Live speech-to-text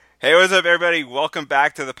Hey, what's up, everybody? Welcome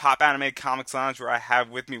back to the Pop Anime Comics Lounge, where I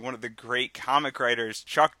have with me one of the great comic writers,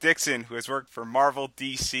 Chuck Dixon, who has worked for Marvel,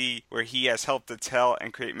 DC, where he has helped to tell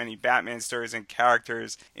and create many Batman stories and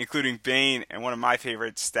characters, including Bane and one of my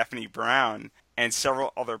favorites, Stephanie Brown, and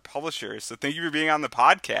several other publishers. So thank you for being on the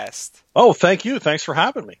podcast. Oh, thank you. Thanks for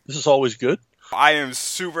having me. This is always good. I am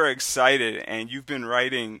super excited, and you've been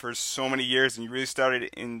writing for so many years, and you really started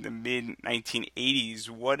in the mid-1980s.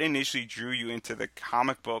 What initially drew you into the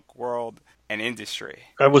comic book world and industry?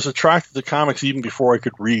 I was attracted to comics even before I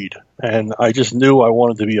could read, and I just knew I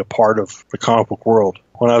wanted to be a part of the comic book world.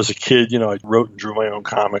 When I was a kid, I wrote and drew my own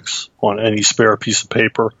comics on any spare piece of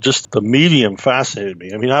paper. Just the medium fascinated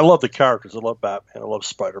me. I mean, I love the characters. I love Batman. I love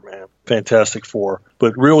Spider-Man, Fantastic Four.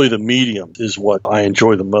 But really the medium is what I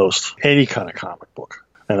enjoy the most. Any kind of comic book.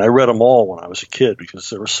 And I read them all when I was a kid because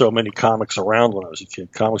there were so many comics around when I was a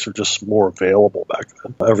kid. Comics were just more available back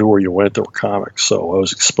then. Everywhere you went, there were comics. So I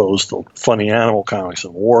was exposed to funny animal comics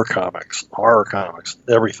and war comics, and horror comics,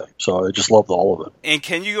 everything. So I just loved all of it. And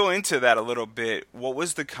can you go into that a little bit? What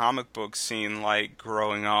was the comic book scene like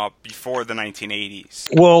growing up before the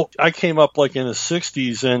 1980s? Well, I came up like in the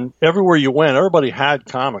 60s, and everywhere you went, everybody had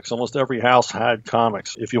comics. Almost every house had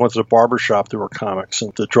comics. If you went to the barber shop, there were comics.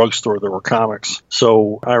 And at the drugstore, there were comics.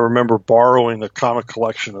 So I remember borrowing the comic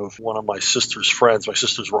collection of one of my sister's friends. My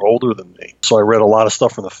sisters were older than me. So I read a lot of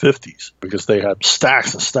stuff from the 50s because they had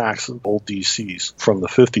stacks and stacks of old DCs from the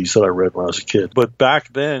 50s that I read when I was a kid. But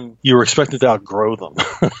back then, you were expected to outgrow them.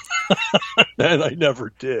 And I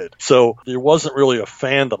never did. So there wasn't really a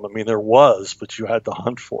fandom. I mean, there was, but you had to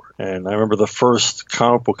hunt for it. And I remember the first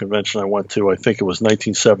comic book convention I went to, I think it was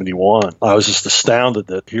 1971. I was just astounded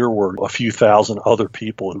that here were a few thousand other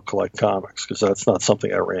people who collect comics because that's not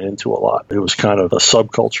something I ran into a lot. It was kind of a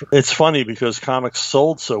subculture. It's funny because comics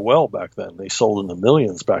sold so well back then. They sold in the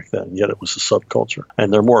millions back then, yet it was a subculture.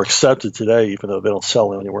 And they're more accepted today, even though they don't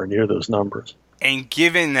sell anywhere near those numbers. And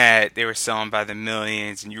given that they were selling by the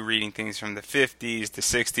millions and you were reading things from the 50s, the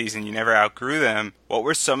 60s, and you never outgrew them, what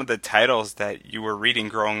were some of the titles that you were reading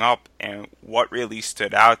growing up and what really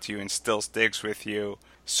stood out to you and still sticks with you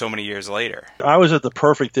so many years later? I was at the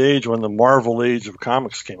perfect age when the Marvel age of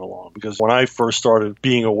comics came along because when I first started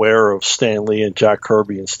being aware of Stan Lee and Jack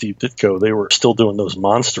Kirby and Steve Ditko, they were still doing those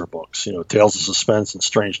monster books, Tales of Suspense and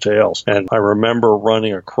Strange Tales. And I remember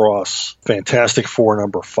running across Fantastic Four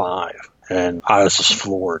 #5. And I was just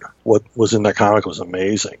floored. What was in that comic was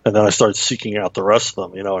amazing. And then I started seeking out the rest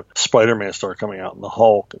of them. Spider-Man started coming out and the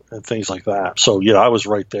Hulk and things like that. So, yeah, I was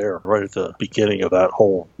right there, right at the beginning of that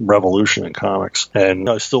whole revolution in comics. And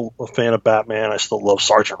I'm still a fan of Batman. I still love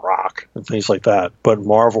Sergeant Rock and things like that. But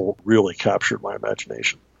Marvel really captured my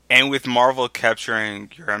imagination. And with Marvel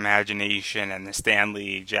capturing your imagination and the Stan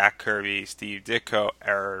Lee, Jack Kirby, Steve Ditko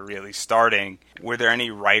era really starting, were there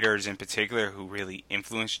any writers in particular who really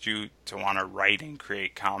influenced you to want to write and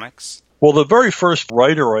create comics? Well, the very first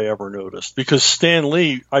writer I ever noticed, because Stan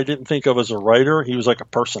Lee, I didn't think of as a writer. He was like a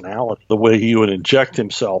personality. The way he would inject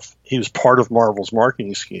himself, he was part of Marvel's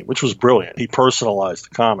marketing scheme, which was brilliant. He personalized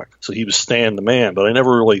the comic. So he was Stan the man, but I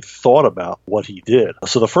never really thought about what he did.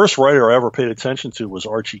 So the first writer I ever paid attention to was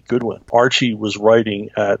Archie Goodwin. Archie was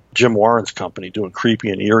writing at Jim Warren's company doing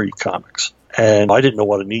creepy and eerie comics. And I didn't know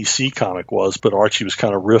what an EC comic was, but Archie was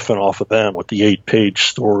kind of riffing off of them with the 8-page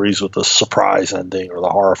stories with the surprise ending or the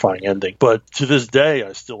horrifying ending. But to this day,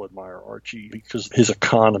 I still admire Archie because his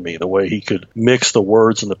economy, the way he could mix the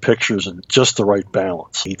words and the pictures in just the right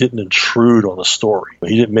balance. He didn't intrude on the story.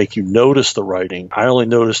 He didn't make you notice the writing. I only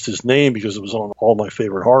noticed his name because it was on all my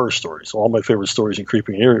favorite horror stories. All my favorite stories in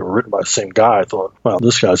Creepy and Eerie were written by the same guy. I thought, wow,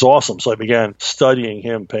 this guy's awesome. So I began studying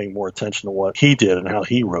him, paying more attention to what he did and how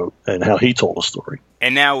he wrote and how he told a story.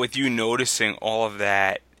 And now with you noticing all of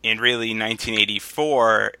that in really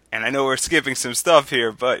 1984, and I know we're skipping some stuff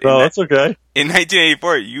here, but no, that's okay. In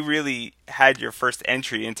 1984, you really had your first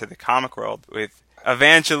entry into the comic world with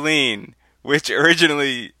Evangeline, which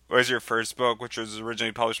originally was your first book, which was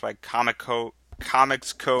originally published by Comics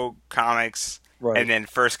Co. Comics. Right. And then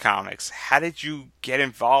First Comics. How did you get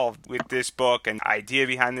involved with this book and the idea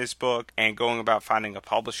behind this book and going about finding a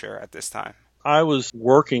publisher at this time? I was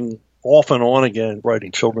working off and on again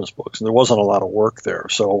writing children's books, and there wasn't a lot of work there.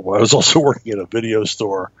 So I was also working at a video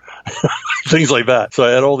store, things like that. So I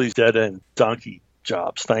had all these dead-end donkey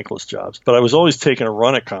jobs, thankless jobs. But I was always taking a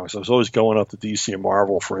run at comics. I was always going up to DC and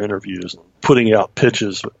Marvel for interviews and putting out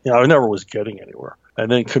pitches. I never was getting anywhere. And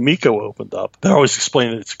then Comico opened up. They always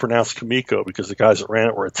explain it's pronounced Comico because the guys that ran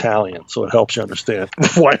it were Italian, so it helps you understand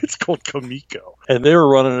why it's called Comico. And they were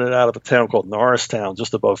running it out of a town called Norristown,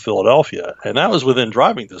 just above Philadelphia. And that was within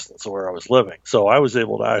driving distance of where I was living. So I was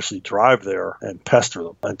able to actually drive there and pester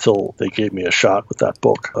them until they gave me a shot with that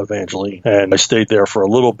book, Evangeline. And I stayed there for a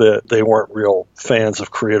little bit. They weren't real fans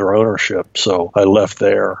of creator ownership. So I left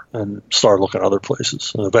there and started looking other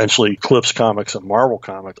places. And eventually Eclipse Comics and Marvel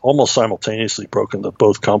Comics almost simultaneously broke into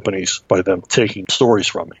both companies by them taking stories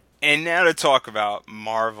from me. And now to talk about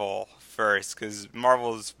Marvel first, because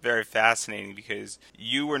Marvel is very fascinating because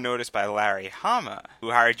you were noticed by Larry Hama,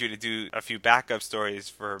 who hired you to do a few backup stories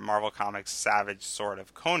for Marvel Comics' Savage Sword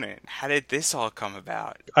of Conan. How did this all come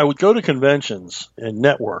about? I would go to conventions and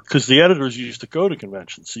network because the editors used to go to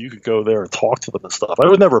conventions, so you could go there and talk to them and stuff. I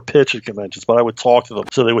would never pitch at conventions, but I would talk to them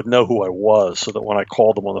so they would know who I was, so that when I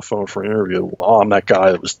called them on the phone for an interview, I'm that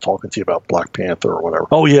guy that was talking to you about Black Panther or whatever.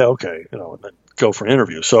 Oh yeah, okay, and then go for an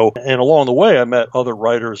interview. So, and along the way, I met other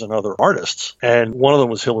writers and other artists, and one of them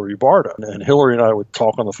was Hilary Barta. And Hilary and I would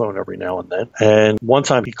talk on the phone every now and then. And one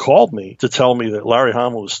time he called me to tell me that Larry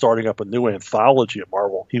Hama was starting up a new anthology at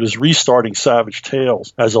Marvel. He was restarting Savage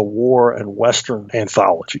Tales as a war and Western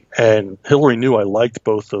anthology. And Hilary knew I liked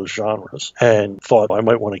both those genres and thought I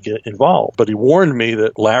might want to get involved. But he warned me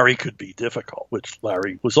that Larry could be difficult, which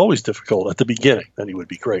Larry was always difficult at the beginning, and he would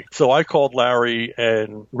be great. So I called Larry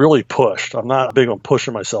and really pushed. I'm not big on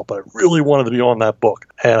pushing myself, but I really wanted to be on that book.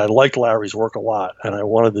 And I liked Larry's work a lot, and I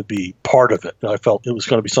wanted to be part of it. And I felt it was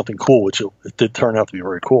going to be something cool, which it did turn out to be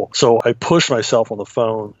very cool. So I pushed myself on the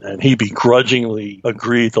phone, and he begrudgingly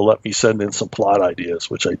agreed to let me send in some plot ideas,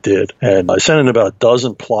 which I did. And I sent in about a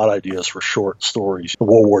dozen plot ideas for short stories,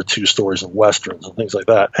 World War II stories and Westerns and things like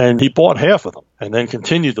that. And he bought half of them and then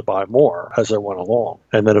continued to buy more as I went along.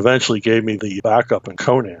 And then eventually gave me the backup in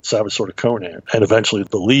Conan, Savage Sword of Conan, and eventually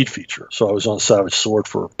the lead feature. So I was on Savage Sword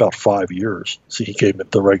for about 5 years. So he gave me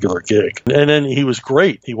the regular gig. And then he was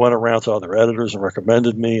great. He went around to other editors and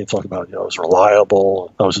recommended me and talked about, I was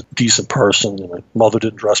reliable, I was a decent person, and my mother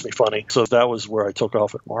didn't dress me funny. So that was where I took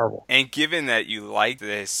off at Marvel. And given that you liked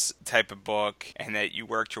this type of book and that you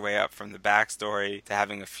worked your way up from the backstory to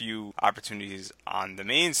having a few opportunities on the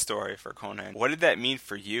main story for Conan, what did that mean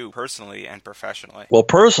for you personally and professionally? Well,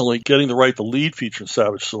 personally, getting to write the lead feature in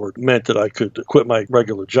Savage Sword meant that I could quit my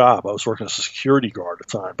regular job. I was working as a security guard at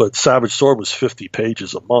the time, but Savage Sword was 50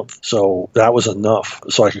 pages a month, so that was enough.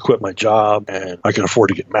 So I could quit my job, and I could afford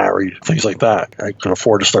to get married, things like that. I could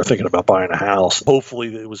afford to start thinking about buying a house.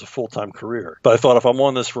 Hopefully, it was a full-time career. But I thought if I'm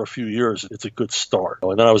on this for a few years, it's a good start.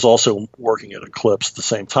 And then I was also working at Eclipse at the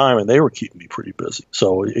same time, and they were keeping me pretty busy.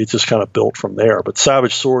 So it just kind of built from there. But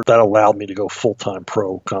Savage Sword, that allowed me to go full-time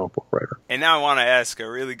pro comic book writer. And now I want to ask a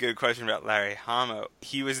really good question about Larry Hama.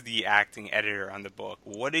 He was the acting editor on the book.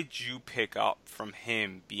 What did you pick up from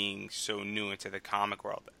him being so new into the comic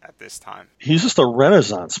world at this time? He's just a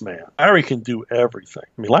renaissance man. Larry can do everything.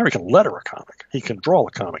 I mean, Larry can letter a comic. He can draw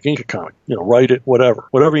a comic, ink a comic, write it, whatever.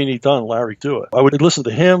 Whatever you need done, Larry do it. I would listen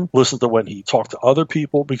to him, listen to when he talked to other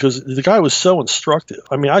people, because the guy was so instructive.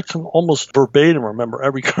 I mean, I can almost verbatim remember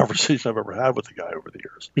every conversation I've ever had with the guy over the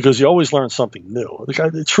years, because you always learn something new. The guy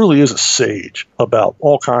truly is a sage about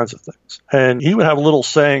all kinds of things. And he would have little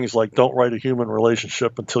sayings like, don't write a human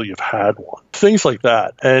relationship until you've had one. Things like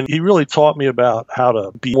that. And he really taught me about how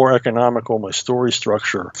to be more economical in my story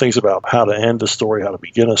structure, things about how to end a story, how to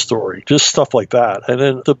begin a story, just stuff like that. And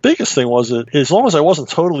then the biggest thing was that as long as I wasn't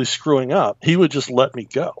totally screwing up, he would just let me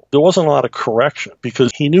go. There wasn't a lot of correction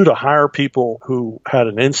because he knew to hire people who had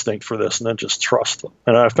an instinct for this and then just trust them.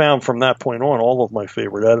 And I found from that point on, all of my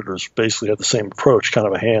favorite editors basically had the same approach, kind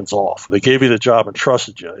of a hands-off. They gave you the job and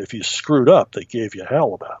trusted you. If you screwed up, they gave you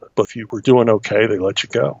hell about it. But if you were doing okay, they let you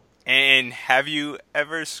go. And have you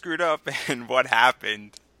ever screwed up, and what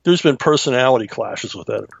happened? There's been personality clashes with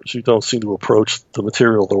editors who don't seem to approach the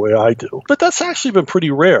material the way I do. But that's actually been pretty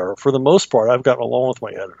rare. For the most part, I've gotten along with my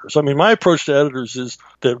editors. I mean, my approach to editors is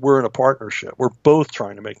that we're in a partnership. We're both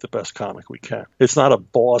trying to make the best comic we can. It's not a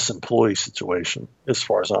boss-employee situation as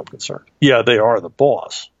far as I'm concerned. Yeah, they are the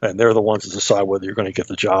boss, and they're the ones that decide whether you're going to get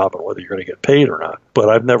the job and whether you're going to get paid or not. But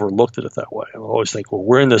I've never looked at it that way. I always think, well,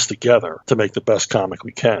 we're in this together to make the best comic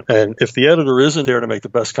we can. And if the editor isn't there to make the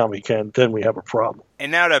best comic he can, then we have a problem.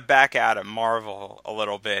 And now to back out of Marvel a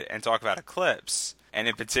little bit and talk about Eclipse. and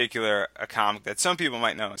in particular a comic that some people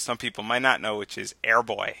might know and some people might not know, which is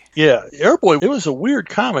Airboy. Yeah, Airboy, it was a weird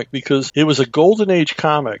comic because it was a golden age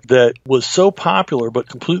comic that was so popular but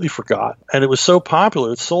completely forgotten. And it was so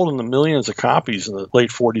popular, it sold in the millions of copies in the late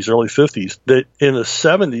 40s, early 50s, that in the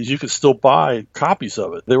 70s you could still buy copies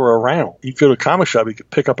of it. They were around. You go to a comic shop, you could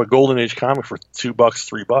pick up a golden age comic for $2,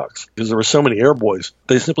 $3, because there were so many Airboys.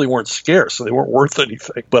 They simply weren't scarce, so they weren't worth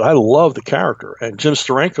anything. But I love the character, and Jim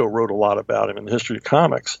Steranko wrote a lot about him in the history of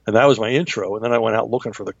comics, and that was my intro. And then I went out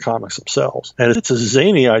looking for the comics themselves. And it's a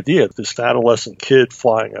zany idea, this adolescent kid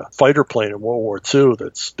flying a fighter plane in World War II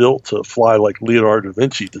that's built to fly like Leonardo da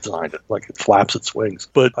Vinci designed it, like it flaps its wings.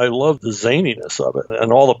 But I love the zaniness of it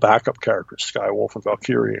and all the backup characters, Skywolf and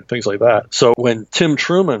Valkyrie and things like that. So when Tim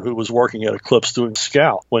Truman, who was working at Eclipse doing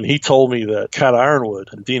Scout, when he told me that Cat Ironwood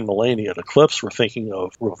and Dean Mulaney at Eclipse were thinking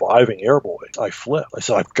of reviving Airboy, I flipped. I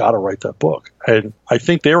said, I've got to write that book. And I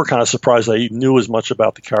think they were kind of surprised I knew as much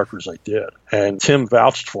about the characters I did. And Tim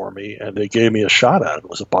vouched for me, and they gave me a shot at it. It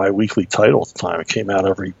was a bi-weekly title at the time. It came out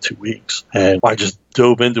every 2 weeks. And I just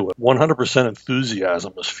dove into it. 100%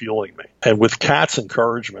 enthusiasm was fueling me. And with Cat's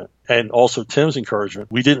encouragement and also Tim's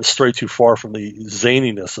encouragement, we didn't stray too far from the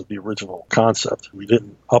zaniness of the original concept. We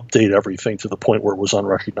didn't update everything to the point where it was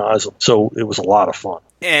unrecognizable. So it was a lot of fun.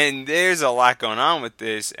 And there's a lot going on with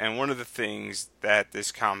this, and one of the things that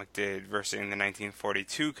this comic did versus the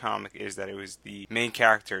 1942 comic is that it was the main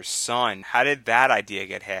character's son. How did that idea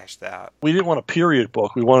get hashed out? We didn't want a period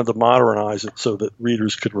book. We wanted to modernize it so that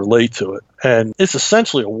readers could relate to it. And it's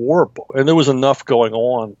essentially a war book. And there was enough going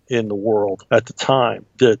on in the world at the time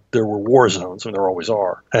that there were war zones, and there always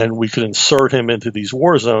are. And we could insert him into these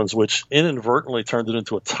war zones, which inadvertently turned it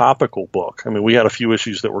into a topical book. I mean, we had a few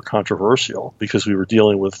issues that were controversial because we were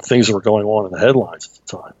dealing with things that were going on in the headlines at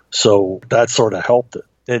the time. So that sort of helped it.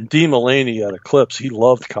 And Dean Mulaney at Eclipse, he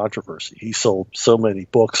loved controversy. He sold so many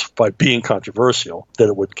books by being controversial that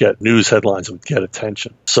it would get news headlines, it would get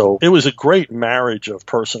attention. So it was a great marriage of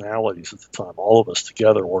personalities at the time, all of us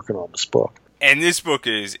together working on this book. And this book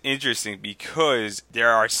is interesting because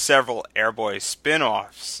there are several Airboy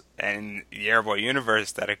spin-offs and the Airboy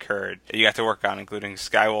universe that occurred that you got to work on, including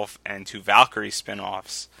Skywolf and 2 Valkyrie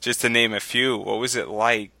spin-offs. Just to name a few, what was it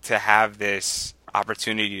like to have this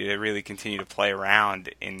opportunity to really continue to play around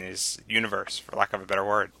in this universe, for lack of a better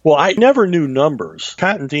word? Well, I never knew numbers.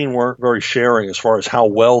 Pat and Dean weren't very sharing as far as how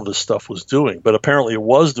well this stuff was doing, but apparently it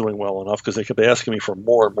was doing well enough because they kept asking me for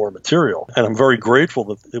more and more material. And I'm very grateful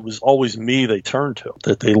that it was always me they turned to,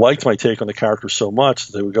 that they liked my take on the characters so much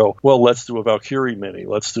that they would go, well, let's do a Valkyrie mini,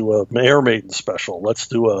 let's do a Air Maiden special, let's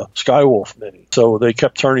do a Skywolf mini. So they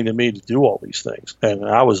kept turning to me to do all these things. And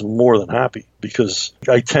I was more than happy because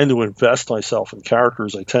I tend to invest myself in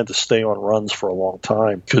characters. I tend to stay on runs for a long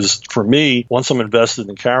time because for me, once I'm invested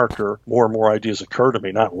in character, more and more ideas occur to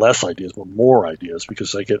me, not less ideas, but more ideas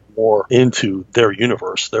because I get more into their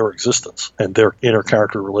universe, their existence, and their inner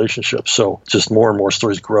character relationships. So just more and more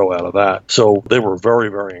stories grow out of that. So they were very,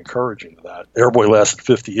 very encouraging to that. Airboy lasted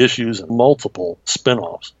 50 issues and multiple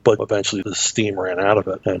spin-offs, but eventually the steam ran out of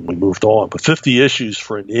it and we moved on. But 50 issues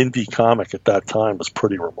for an indie comic at that time was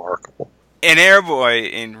pretty remarkable. And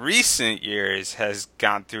Airboy in recent years has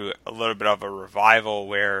gone through a little bit of a revival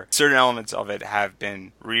where certain elements of it have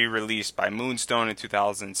been re-released by Moonstone in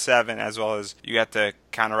 2007, as well as you got to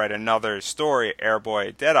kind of write another story,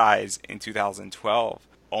 Airboy Dead Eyes, in 2012,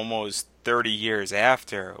 almost 30 years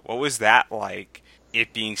after. What was that like,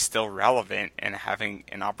 it being still relevant and having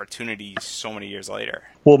an opportunity so many years later?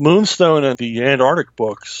 Well, Moonstone and the Antarctic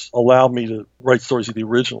books allowed me to write stories of the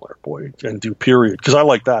original Airboy and do period, because I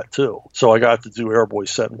like that too. So I got to do Airboy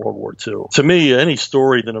set in World War II. To me, any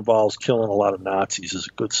story that involves killing a lot of Nazis is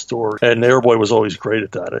a good story, and Airboy was always great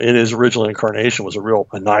at that. In his original incarnation was a real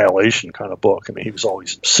annihilation kind of book. I mean, he was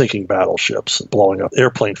always sinking battleships and blowing up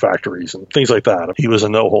airplane factories and things like that. He was a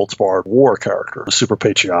no-holds-barred war character, super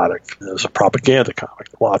patriotic. It was a propaganda comic,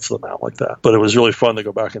 lots of them out like that. But it was really fun to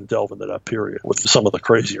go back and delve into that period with some of the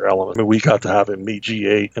crazier elements. I mean, we got to have him meet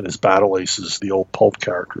G8 and his battle aces, the old pulp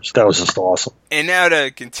characters. That was just awesome. And now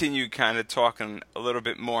to continue kind of talking a little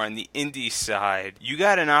bit more on the indie side, you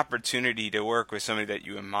got an opportunity to work with somebody that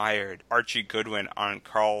you admired, Archie Goodwin, on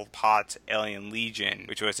Carl Potts' Alien Legion,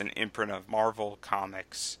 which was an imprint of Marvel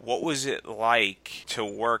Comics. What was it like to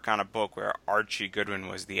work on a book where Archie Goodwin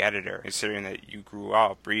was the editor, considering that you grew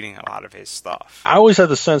up reading a lot of his stuff? I always had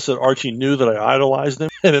the sense that Archie knew that I idolized him,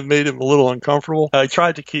 and it made him a little uncomfortable. I tried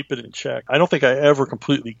tried to keep it in check. I don't think I ever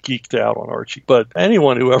completely geeked out on Archie, but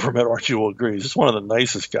anyone who ever met Archie will agree. He's one of the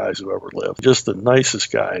nicest guys who ever lived. Just the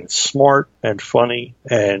nicest guy, and smart and funny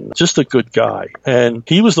and just a good guy. And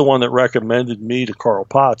he was the one that recommended me to Carl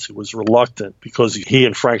Potts, who was reluctant because he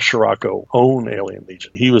and Frank Scirocco own Alien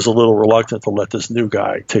Legion. He was a little reluctant to let this new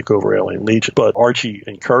guy take over Alien Legion, but Archie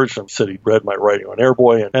encouraged him, said he'd read my writing on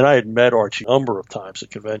Airboy, and I had met Archie a number of times at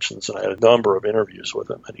conventions, and I had a number of interviews with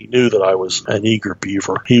him, and he knew that I was an eager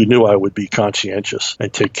beaver. He knew I would be conscientious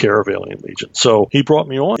and take care of Alien Legion. So he brought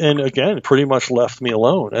me on, and again, pretty much left me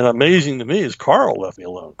alone. And amazing to me is Carl left me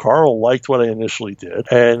alone. Carl liked what I initially did,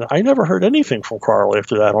 and I never heard anything from Carl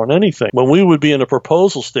after that on anything. When we would be in a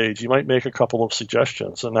proposal stage, he might make a couple of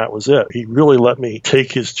suggestions, and that was it. He really let me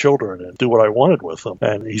take his children and do what I wanted with them,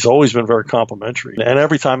 and he's always been very complimentary. And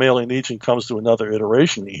every time Alien Legion comes to another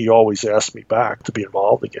iteration, he always asks me back to be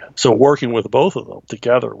involved again. So working with both of them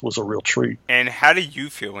together was a real treat. And how do you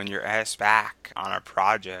feel when you're asked back on a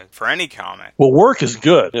project for any comic? Well, work is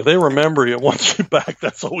good. If they remember you and want you back,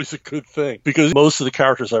 that's always a good thing, because most of the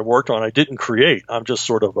characters I worked on, I didn't create. I'm just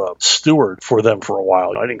sort of a steward for them for a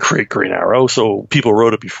while. I didn't create Green Arrow, so people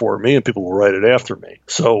wrote it before me and people will write it after me.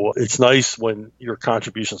 So it's nice when your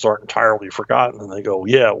contributions aren't entirely forgotten and they go,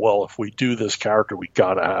 yeah, well, if we do this character, we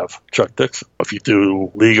got to have Chuck Dixon. If you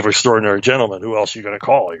do League of Extraordinary Gentlemen, who else are you going to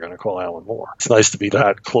call? You're going to call Alan Moore. It's nice to be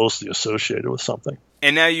that closely associated with something.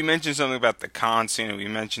 And now you mentioned something about the con scene, and we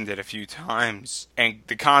mentioned it a few times, and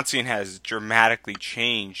the con scene has dramatically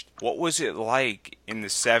changed. What was it like in the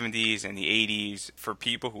 70s and the 80s for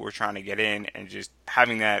people who were trying to get in and just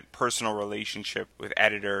having that personal relationship with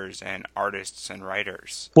editors and artists and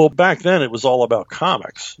writers? Well, back then it was all about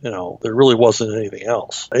comics. There really wasn't anything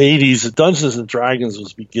else. 80s, Dungeons and Dragons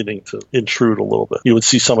was beginning to intrude a little bit. You would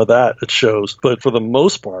see some of that at shows, but for the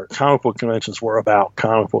most part, comic book conventions were about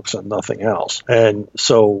comic books and nothing else. And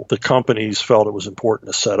so the companies felt it was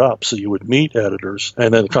important to set up. So you would meet editors,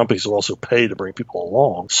 and then the companies would also pay to bring people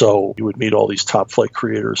along. So you would meet all these top flight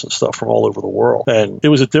creators and stuff from all over the world. And it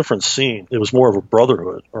was a different scene. It was more of a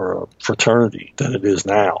brotherhood or a fraternity than it is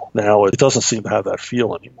now. Now it doesn't seem to have that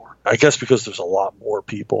feel anymore. I guess because there's a lot more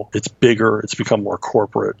people. It's bigger. It's become more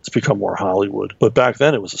corporate. It's become more Hollywood. But back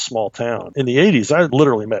then it was a small town. In the 80s, I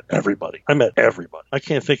literally met everybody. I met everybody. I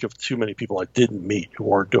can't think of too many people I didn't meet who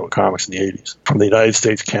weren't doing comics in the 80s. From the United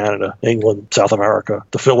States, Canada, England, South America,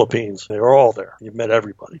 the Philippines. They were all there. You met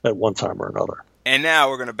everybody at one time or another. And now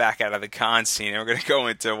we're going to back out of the con scene and we're going to go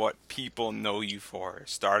into what people know you for,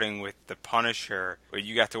 starting with The Punisher, where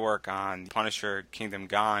you got to work on Punisher Kingdom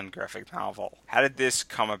Gone graphic novel. How did this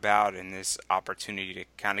come about and this opportunity to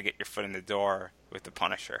kind of get your foot in the door with The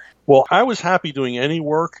Punisher? Well, I was happy doing any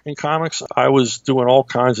work in comics. I was doing all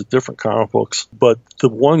kinds of different comic books, but the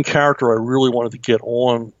one character I really wanted to get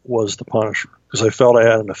on was The Punisher, because I felt I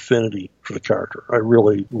had an affinity for the character. I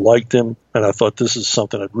really liked him, and I thought this is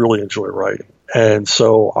something I'd really enjoy writing. And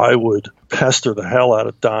so I would pester the hell out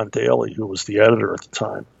of Don Daly, who was the editor at the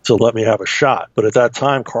time, to let me have a shot. But at that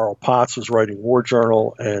time, Carl Potts was writing War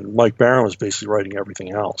Journal, and Mike Barron was basically writing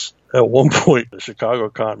everything else. At one point, at Chicago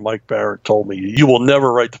Con, Mike Barron told me, you will never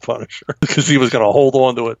write The Punisher, because he was going to hold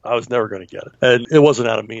on to it. I was never going to get it. And it wasn't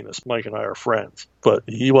out of meanness. Mike and I are friends, but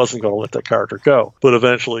he wasn't going to let that character go. But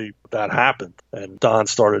eventually that happened, and Don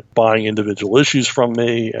started buying individual issues from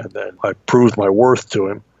me, and then I proved my worth to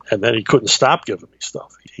him. And then he couldn't stop giving me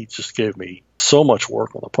stuff. He just gave me so much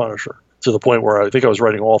work on The Punisher, to the point where I think I was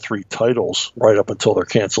writing all 3 titles right up until their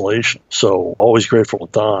cancellation. So always grateful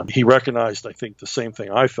to Don. He recognized, I think, the same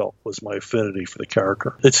thing I felt was my affinity for the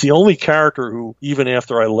character. It's the only character who, even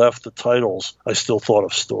after I left the titles, I still thought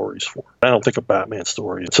of stories for. I don't think a Batman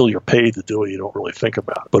story until you're paid to do it. You don't really think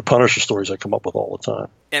about it. But Punisher stories I come up with all the time.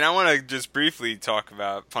 And I want to just briefly talk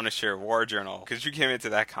about Punisher War Journal, because you came into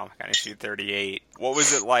that comic on issue 38. What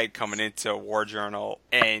was it like coming into War Journal?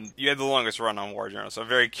 And you had the longest run on War Journal, so I'm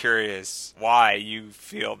very curious why you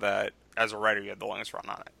feel that as a writer you had the longest run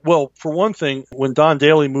on it. Well, for one thing, when Don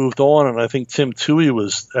Daly moved on, and I think Tim Toohey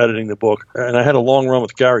was editing the book, and I had a long run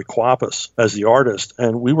with Gary Quapis as the artist,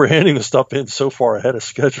 and we were handing the stuff in so far ahead of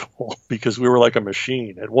schedule because we were like a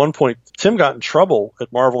machine. At one point, Tim got in trouble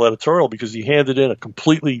at Marvel Editorial because he handed in a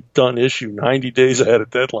completely done issue 90 days ahead of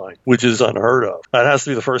deadline, which is unheard of. That has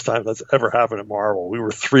to be the first time that's ever happened at Marvel. We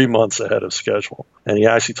were 3 months ahead of schedule, and he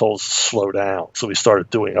actually told us to slow down. So we started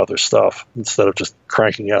doing other stuff instead of just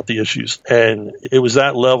cranking out the issue issues. And it was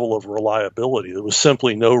that level of reliability. There was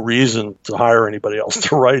simply no reason to hire anybody else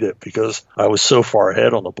to write it because I was so far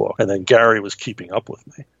ahead on the book. And then Gary was keeping up with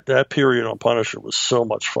me. That period on Punisher was so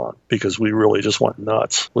much fun because we really just went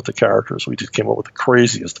nuts with the characters. We just came up with the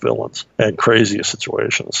craziest villains and craziest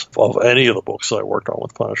situations of any of the books that I worked on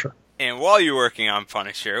with Punisher. And while you're working on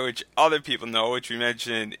Punisher, which other people know, which we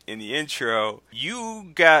mentioned in the intro,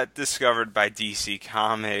 you got discovered by DC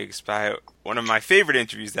Comics by one of my favorite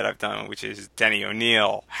interviews that I've done, which is Denny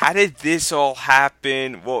O'Neil. How did this all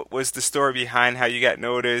happen? What was the story behind how you got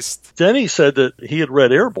noticed? Denny said that he had read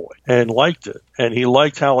Airboy and liked it. And he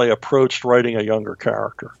liked how I approached writing a younger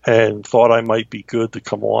character and thought I might be good to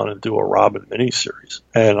come on and do a Robin miniseries.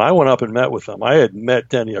 And I went up and met with him. I had met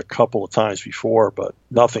Denny a couple of times before, but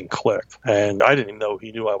nothing clicked. And I didn't even know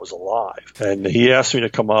he knew I was alive. And he asked me to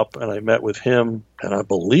come up, and I met with him. And I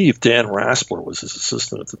believe Dan Raspler was his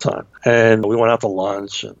assistant at the time. And we went out to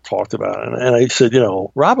lunch and talked about it. And I said,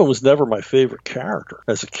 Robin was never my favorite character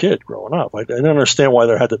as a kid growing up. I didn't understand why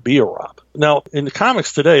there had to be a Robin. Now, in the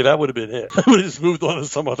comics today, that would have been it. I would have just moved on to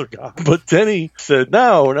some other guy. But Denny said,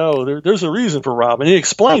 no, there's a reason for Robin. He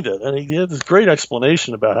explained it. And he had this great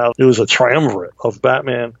explanation about how it was a triumvirate of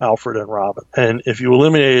Batman, Alfred, and Robin. And if you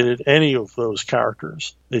eliminated any of those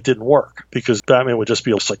characters, it didn't work because Batman would just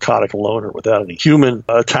be a psychotic loner without any human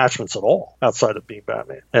attachments at all outside of being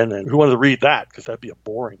Batman. And then who wanted to read that? Because that'd be a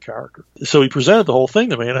boring character. So he presented the whole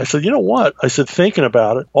thing to me, and I said, you know what? I said, thinking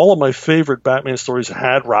about it, all of my favorite Batman stories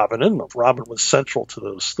had Robin in them. Robin was central to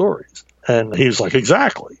those stories. And he was like,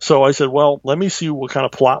 exactly. So I said, well, let me see what kind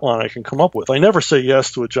of plot line I can come up with. I never say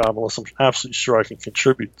yes to a job unless I'm absolutely sure I can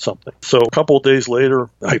contribute something. So a couple of days later,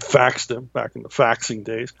 I faxed him, back in the faxing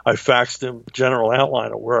days, I faxed him the general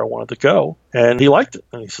outline of where I wanted to go. And he liked it.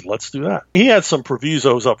 And he said, let's do that. He had some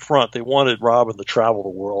provisos up front. They wanted Robin to travel the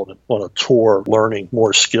world and on a tour, learning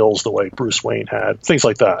more skills the way Bruce Wayne had, things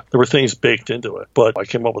like that. There were things baked into it. But I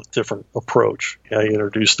came up with a different approach. I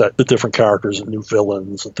introduced the different characters and new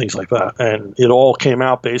villains and things like that. And it all came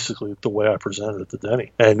out basically the way I presented it to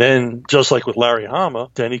Denny. And then, just like with Larry Hama,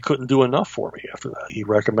 Denny couldn't do enough for me after that. He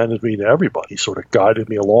recommended me to everybody. He sort of guided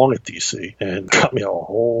me along at DC and got me a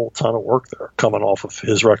whole ton of work there coming off of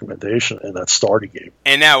his recommendation and that start he gave.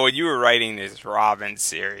 And now, when you were writing this Robin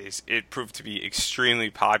series, it proved to be extremely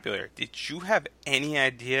popular. Did you have any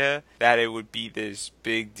idea that it would be this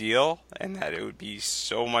big deal and that it would be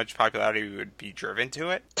so much popularity would be driven to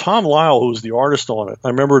it? Tom Lyle, who was the artist on it, I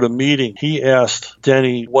remember at a meeting, he asked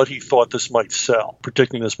Denny what he thought this might sell,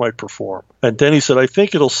 predicting this might perform. And Denny said, I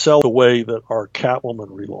think it'll sell the way that our Catwoman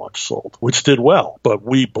relaunch sold, which did well, but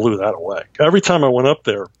we blew that away. Every time I went up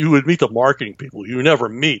there, you would meet the marketing people you never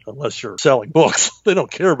meet unless you're selling books. They don't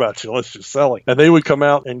care about you unless you're selling. And they would come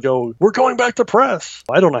out and go, we're going back to press.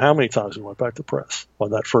 I don't know how many times we went back to press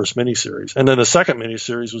on that first miniseries. And then the second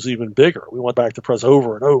miniseries was even bigger. We went back to press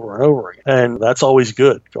over and over and over again. And that's always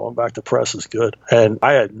good. Going back to press is good. And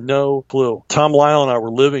I had no clue. Tom Lyle and I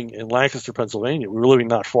were living in Lancaster, Pennsylvania. We were living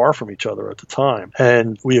not far from each other at the time.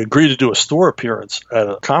 And we agreed to do a store appearance at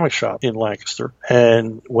a comic shop in Lancaster.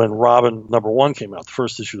 And when Robin #1 came out, the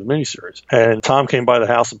first issue of the miniseries, and Tom came by the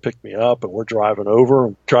house and picked me up, and we're driving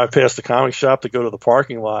over, drive past the comic shop to go to the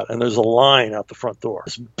parking lot, and there's a line out the front door.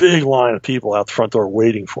 This big line of people out the front door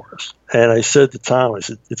waiting for us. And I said to Tom, I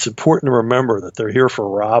said, it's important to remember that they're here for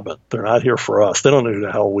Robin. They're not here for us. They don't know who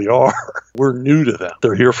the hell we are. We're new to them.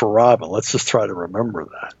 They're here for Robin. Let's just try to remember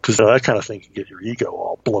that. Because that kind of thing can get your ego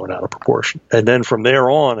all blown out of proportion. And then from there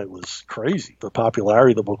on, it was crazy. The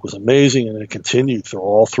popularity of the book was amazing, and it continued through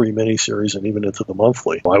all 3 miniseries and even into the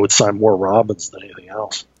monthly. I would sign more Robins than anything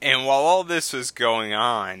else. And while all this was going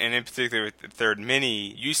on, and in particular with the third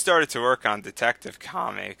mini, you started to work on Detective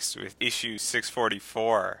Comics with issue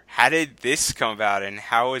 644. How did this come about, and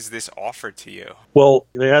how was this offered to you? Well,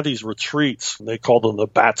 they had these retreats. They called them the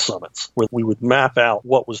Bat Summits, where we would map out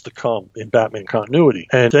what was to come in Batman continuity.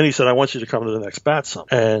 And then he said, I want you to come to the next Bat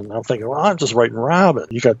Summit. And I'm thinking, well, I'm just writing Robin.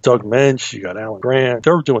 You got Doug Mensch, you got Alan Grant.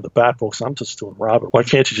 They're doing the Bat books. I'm just doing Robin. Why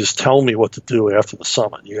can't you just tell me what to do after the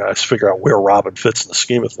summit? You guys figure out where Robin fits in the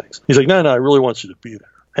scheme of things. He's like, no, I really want you to be there.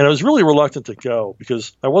 And I was really reluctant to go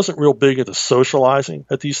because I wasn't real big into socializing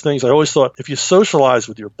at these things. I always thought if you socialize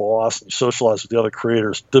with your boss and you socialize with the other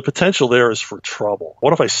creators, the potential there is for trouble.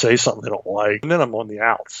 What if I say something they don't like? And then I'm on the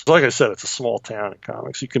outs. Like I said, it's a small town in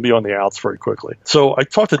comics. You can be on the outs very quickly. So I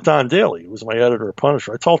talked to Don Daly, who was my editor of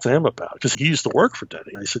Punisher. I talked to him about it because he used to work for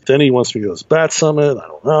Denny. I said, Denny wants me to go to this Bat Summit. I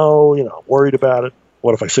don't know. I'm worried about it.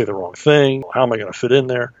 What if I say the wrong thing? How am I going to fit in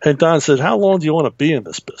there? And Don said, how long do you want to be in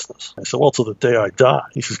this business? I said, well, till the day I die.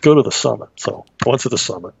 He says, go to the summit. So I went to the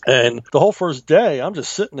summit. And the whole first day, I'm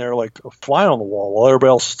just sitting there like a fly on the wall while everybody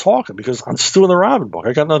else is talking because I'm still in the Robin book.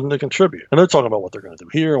 I got nothing to contribute. And they're talking about what they're going to do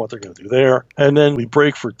here and what they're going to do there. And then we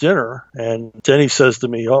break for dinner. And Denny says to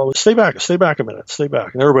me, oh, stay back a minute, stay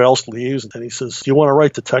back. And everybody else leaves. And then he says, do you want to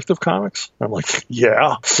write Detective Comics? I'm like,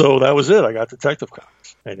 yeah. So that was it. I got Detective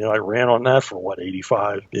Comics. And I ran on that for,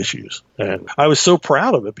 85 issues. And I was so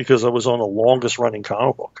proud of it because I was on the longest running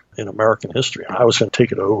comic book in American history. I was going to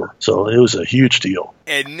take it over. So it was a huge deal.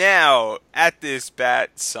 And now, at this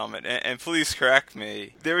Bat Summit, and please correct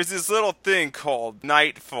me, there is this little thing called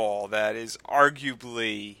Nightfall that is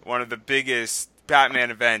arguably one of the biggest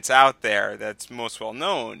Batman events out there that's most well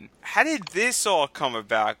known. How did this all come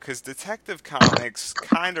about? Because Detective Comics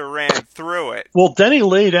kind of ran through it. Well, Denny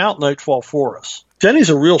laid out Nightfall for us.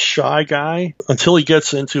 Denny's a real shy guy until he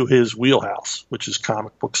gets into his wheelhouse, which is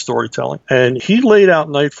comic book storytelling. And he laid out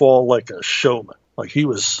Nightfall like a showman. Like he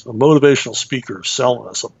was a motivational speaker selling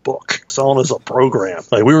us a book, selling us a program.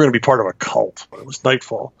 Like we were going to be part of a cult. It was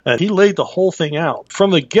Nightfall. And he laid the whole thing out.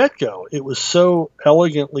 From the get-go, it was so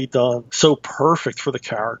elegantly done, so perfect for the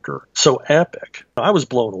character, so epic. I was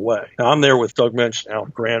blown away. Now, I'm there with Doug Mensch and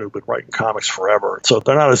Alan Grant, who've been writing comics forever. So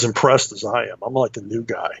they're not as impressed as I am. I'm like the new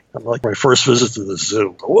guy. I'm like my first visit to the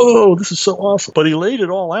zoo. Whoa, this is so awesome. But he laid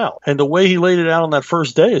it all out. And the way he laid it out on that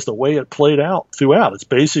first day is the way it played out throughout. It's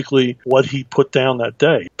basically what he put down that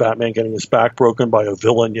day. Batman getting his back broken by a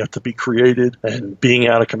villain yet to be created and being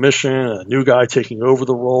out of commission, and a new guy taking over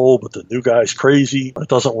the role, but the new guy's crazy. It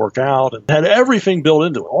doesn't work out. And had everything built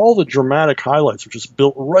into it. All the dramatic highlights were just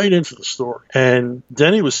built right into the story. And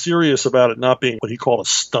Denny was serious about it not being what he called a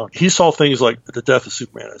stunt. He saw things like the death of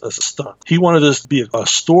Superman as a stunt. He wanted this to be a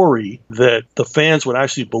story that the fans would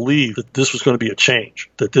actually believe that this was going to be a change,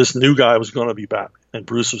 that this new guy was going to be Batman. And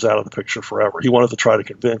Bruce was out of the picture forever. He wanted to try to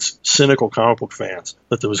convince cynical comic book fans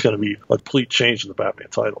that there was going to be a complete change in the Batman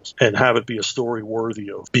titles and have it be a story worthy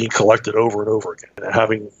of being collected over and over again. And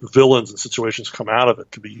having villains and situations come out of it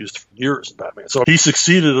could be used for years in Batman. So he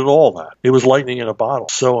succeeded at all that. It was lightning in a bottle.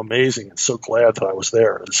 So amazing and so glad that I was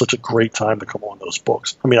there. It's such a great time to come on those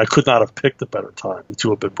books. I mean, I could not have picked a better time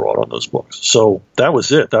to have been brought on those books. So that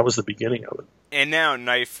was it. That was the beginning of it. And now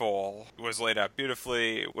Nightfall was laid out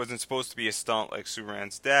beautifully. It wasn't supposed to be a stunt like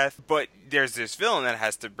Superman's death, but there's this villain that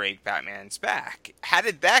has to break Batman's back. How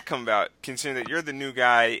did that come about, considering that you're the new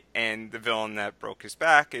guy and the villain that broke his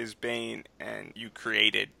back is Bane, and you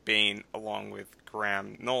created Bane along with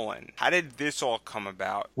Graham Nolan? How did this all come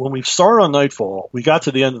about? When we started on Nightfall, we got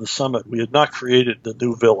to the end of the summit. We had not created the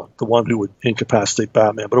new villain, the one who would incapacitate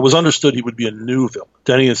Batman, but it was understood he would be a new villain.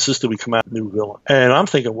 Denny insisted we come out with a new villain. And I'm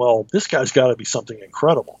thinking, well, this guy's got to be something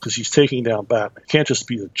incredible because he's taking down Batman. He can't just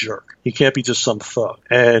be a jerk. He can't be just some thug.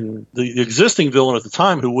 And the existing villain at the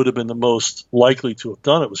time who would have been the most likely to have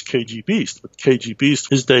done it was KG Beast. But KG Beast,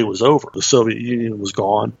 his day was over. The Soviet Union was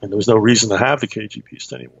gone, and there was no reason to have the KG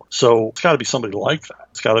Beast anymore. So it's got to be somebody like that.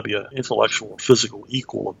 It's got to be an intellectual, physical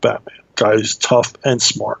equal of Batman. Guy who's tough and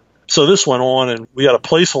smart. So this went on, and we had a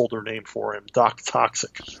placeholder name for him, Doc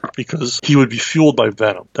Toxic, because he would be fueled by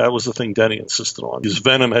Venom. That was the thing Denny insisted on, because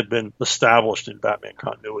Venom had been established in Batman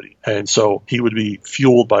continuity, and so he would be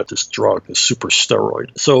fueled by this drug, this super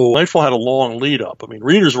steroid. So Nightfall had a long lead up. I mean,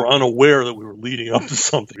 readers were unaware that we were leading up to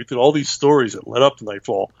something. We did all these stories that led up to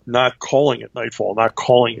Nightfall, not calling it Nightfall, not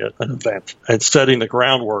calling it an event, and setting the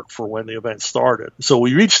groundwork for when the event started. So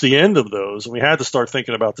we reached the end of those, and we had to start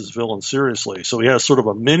thinking about this villain seriously. So we had sort of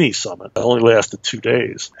a mini summit that only lasted 2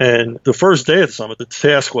 days. And the first day of the summit, the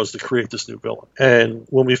task was to create this new villain. And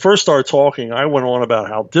when we first started talking, I went on about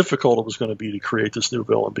how difficult it was going to be to create this new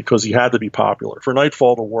villain because he had to be popular. For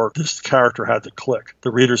Nightfall to work, this character had to click.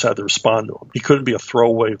 The readers had to respond to him. He couldn't be a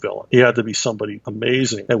throwaway villain. He had to be somebody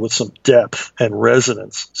amazing and with some depth and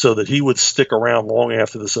resonance so that he would stick around long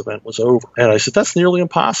after this event was over. And I said, that's nearly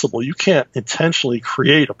impossible. You can't intentionally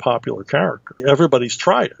create a popular character. Everybody's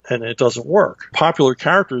tried it, and it doesn't work. Popular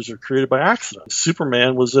characters are created by accident.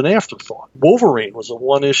 Superman was an afterthought. Wolverine was a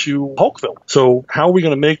one-issue Hulk villain. So how are we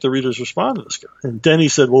going to make the readers respond to this guy? And Denny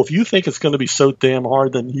said, well, if you think it's going to be so damn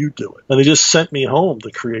hard, then you do it. And they just sent me home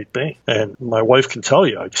to create Bane. And my wife can tell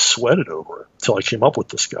you, I sweated over it until I came up with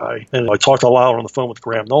this guy. And I talked a lot on the phone with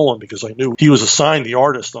Graham Nolan because I knew he was assigned the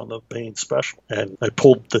artist on the Bane special. And I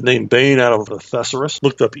pulled the name Bane out of the thesaurus,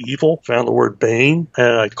 looked up evil, found the word Bane,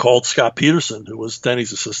 and I called Scott Peterson, who was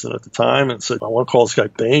Denny's assistant at the time, and said, I want to call this guy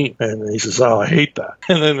Bane. And he says, oh, I hate that.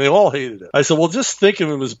 And then they all hated it. I said, well, just think of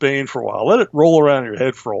him as Bane for a while. Let it roll around in your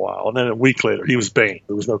head for a while. And then a week later, he was Bane.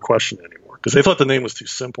 There was no question anymore. because they thought the name was too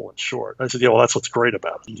simple and short. I said, yeah, well, that's what's great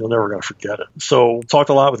about it. You're never going to forget it. So talked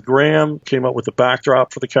a lot with Graham, came up with the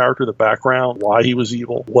backdrop for the character, the background, why he was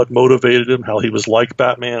evil, what motivated him, how he was like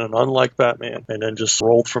Batman and unlike Batman, and then just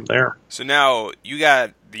rolled from there. So now you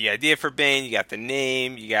got the idea for Bane, you got the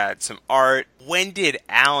name, you got some art. When did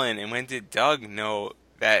Alan and when did Doug know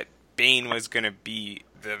that Bane was going to be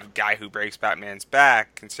the guy who breaks Batman's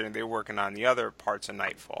back, considering they were working on the other parts of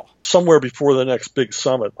Nightfall? Somewhere before the next big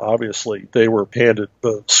summit, obviously, they were handed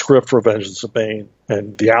the script for Vengeance of Bane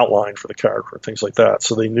and the outline for the character and things like that.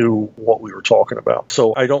 So they knew what we were talking about.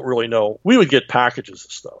 So I don't really know. We would get packages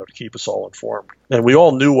of stuff to keep us all informed. And we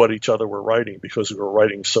all knew what each other were writing because we were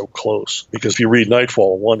writing so close. Because if you read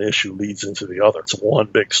Nightfall, one issue leads into the other. It's one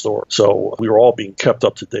big story. So we were all being kept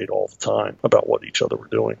up to date all the time about what each other were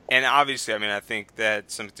doing. And obviously, I mean, I think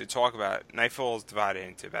that's something to talk about. Nightfall is divided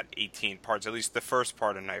into about 18 parts, at least the first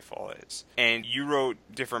part of Nightfall is. And you wrote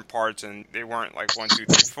different parts, and they weren't like 1, 2,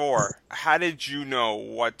 3, 4. How did you know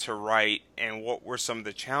what to write, and what were some of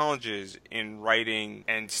the challenges in writing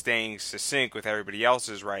and staying succinct with everybody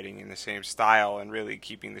else's writing in the same style and really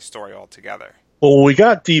keeping the story all together? Well, when we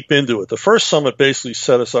got deep into it, the first summit basically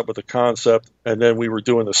set us up with the concept, and then we were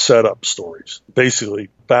doing the setup stories, basically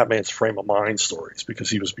Batman's frame of mind stories, because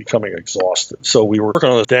he was becoming exhausted. So we were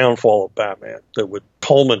working on the downfall of Batman that would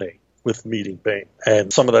culminate with meeting Bane.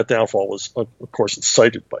 And some of that downfall was, of course,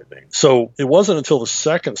 incited by Bane. So it wasn't until the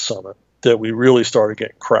second summit that we really started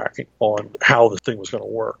getting cracking on how the thing was going to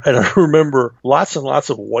work. And I remember lots and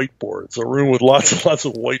lots of whiteboards, a room with lots and lots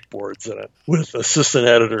of whiteboards in it, with assistant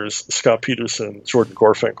editors, Scott Peterson, Jordan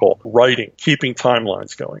Gorfinkel, writing, keeping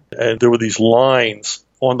timelines going. And there were these lines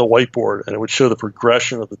on the whiteboard, and it would show the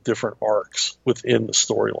progression of the different arcs within the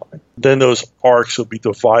storyline. Then those arcs would be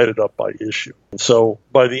divided up by issue. And so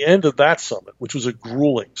by the end of that summit, which was a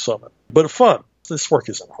grueling summit, but fun, this work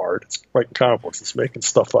isn't hard. It's writing comic books. It's making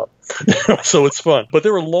stuff up. So it's fun. But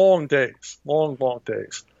there were long days, long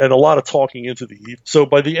days, and a lot of talking into the evening. So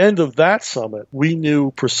by the end of that summit, we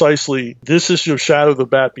knew precisely this issue of Shadow of the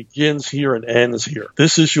Bat begins here and ends here.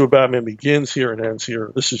 This issue of Batman begins here and ends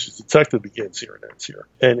here. This issue of Detective begins here and ends here.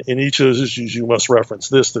 And in each of those issues, you must reference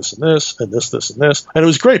this, this, and this, and this, this, and this. And it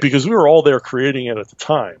was great because we were all there creating it at the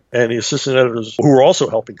time. And the assistant editors who were also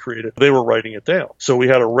helping create it, they were writing it down. So we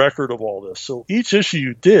had a record of all this. So each issue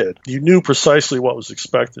you did, you knew precisely what was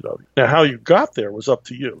expected of you. Now, how you got there was up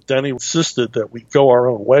to you. Denny insisted that we go our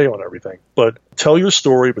own way on everything. But tell your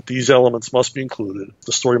story, but these elements must be included.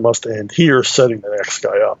 The story must end here, setting the next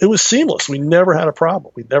guy up. It was seamless. We never had a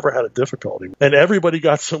problem. We never had a difficulty. And everybody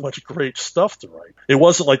got so much great stuff to write. It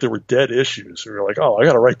wasn't like there were dead issues. We were like, oh, I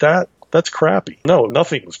got to write that? That's crappy. No,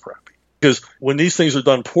 nothing was crappy. Because when these things are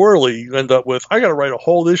done poorly, you end up with, I got to write a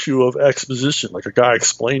whole issue of exposition, like a guy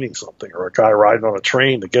explaining something or a guy riding on a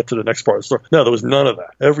train to get to the next part of the story. No, there was none of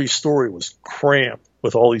that. Every story was crammed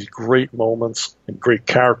with all these great moments and great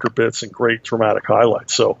character bits and great dramatic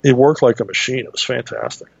highlights. So it worked like a machine. It was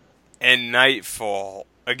fantastic. And Nightfall,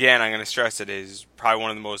 again, I'm going to stress it, is probably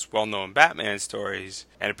one of the most well-known Batman stories,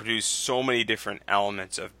 and it produced so many different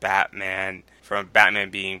elements of Batman, from Batman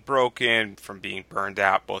being broken, from being burned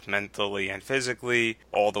out both mentally and physically,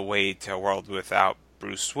 all the way to a world without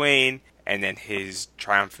Bruce Wayne, and then his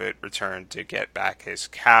triumphant return to get back his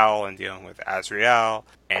cowl and dealing with Azrael,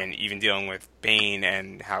 and even dealing with Bane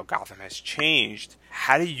and how Gotham has changed.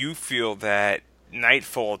 How do you feel that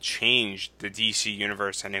Nightfall changed the DC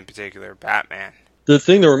universe, and in particular Batman? The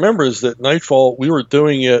thing to remember is that Nightfall, we were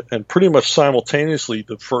doing it, and pretty much simultaneously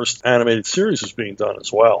the first animated series was being done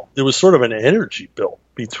as well. There was sort of an energy built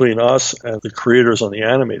between us and the creators on the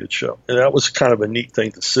animated show. And that was kind of a neat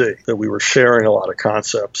thing to see, that we were sharing a lot of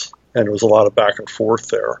concepts, and there was a lot of back and forth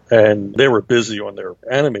there. And they were busy on their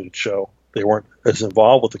animated show. They weren't as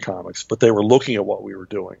involved with the comics, but they were looking at what we were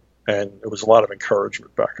doing. And it was a lot of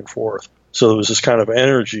encouragement back and forth. So there was this kind of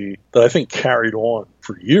energy that I think carried on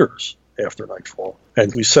for years after Nightfall.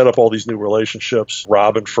 And we set up all these new relationships,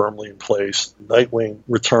 Robin firmly in place. Nightwing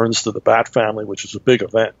returns to the Bat family, which is a big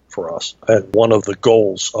event for us. And one of the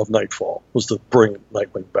goals of Nightfall was to bring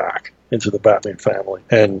Nightwing back into the Batman family,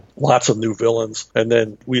 and lots of new villains. And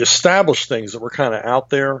then we established things that were kind of out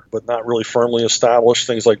there, but not really firmly established,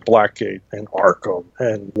 things like Blackgate and Arkham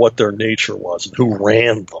and what their nature was and who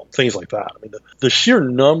ran them, things like that. I mean, the sheer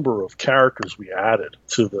number of characters we added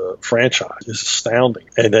to the franchise is astounding.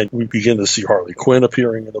 And then we begin to see Harley Quinn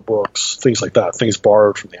appearing in the books, things like that, things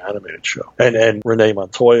borrowed from the animated show. And Renee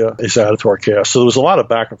Montoya is added to our cast. So there was a lot of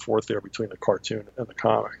back and and forth there between the cartoon and the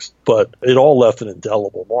comics. But it all left an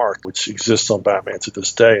indelible mark, which exists on Batman to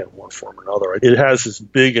this day in one form or another. It has as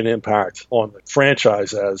big an impact on the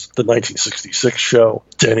franchise as the 1966 show,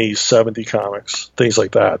 Denny's 70 comics, things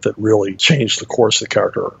like that, that really changed the course of the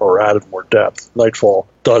character or added more depth. Nightfall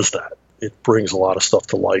does that. It brings a lot of stuff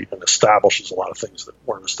to light and establishes a lot of things that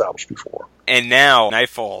weren't established before. And now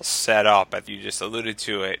Nightfall's set up, as you just alluded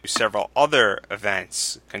to it, several other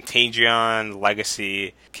events: Contagion,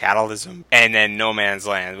 Legacy, Catalysm, and then No Man's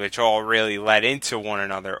Land, which all really led into one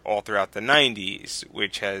another all throughout the 90s,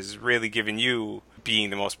 which has really given you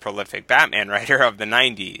being the most prolific Batman writer of the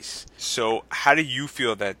 90s. So how do you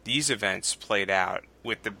feel that these events played out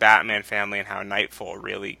with the Batman family and how Nightfall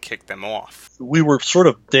really kicked them off? We were sort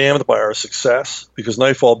of damned by our success because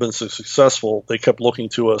Nightfall had been so successful. They kept looking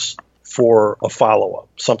to us for a follow-up,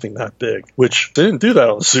 something that big, which they didn't do that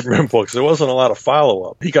on the Superman books. There wasn't a lot of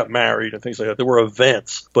follow-up. He got married and things like that. There were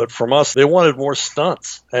events, but from us, they wanted more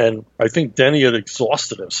stunts. And I think Denny had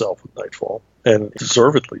exhausted himself with Nightfall, and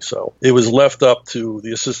deservedly so. It was left up to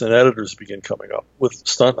the assistant editors to begin coming up with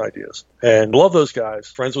stunt ideas. And I love those guys,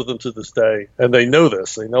 friends with them to this day, and they know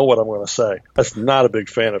this. They know what I'm going to say. I was not a big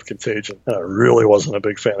fan of Contagion, and I really wasn't a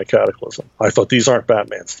big fan of Cataclysm. I thought these aren't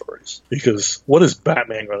Batman stories, because what is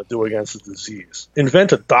Batman going to do against a disease?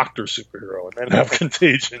 Invent a doctor superhero and then have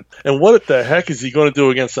Contagion. And what the heck is he going to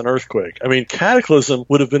do against an earthquake? I mean, Cataclysm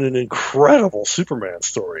would have been an incredible Superman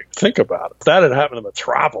story. Think about it. If that had happened to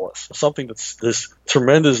Metropolis, something that's this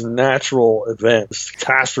tremendous natural event, this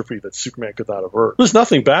catastrophe that Superman could not avert. There's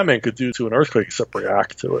nothing Batman could do to an earthquake except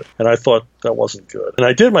react to it. And I thought that wasn't good. And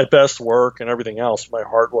I did my best work and everything else. My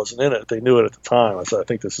heart wasn't in it. They knew it at the time. I said, I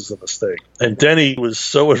think this is a mistake. And Denny was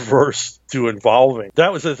so adverse to involving.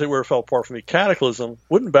 That was the thing where it fell apart for me. Cataclysm,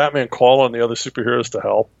 wouldn't Batman call on the other superheroes to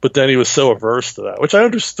help? But then he was so averse to that, which I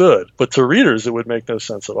understood. But to readers, it would make no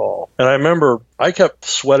sense at all. And I remember I kept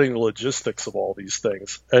sweating the logistics of all these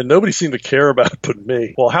things, and nobody seemed to care about it but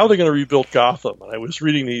me. Well, how are they going to rebuild Gotham? And I was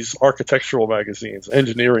reading these architectural magazines,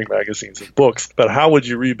 engineering magazines, and books about how would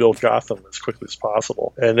you rebuild Gotham as quickly as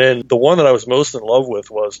possible. And then the one that I was most in love with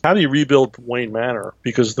was, how do you rebuild Wayne Manor?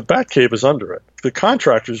 Because the Batcave is under it. The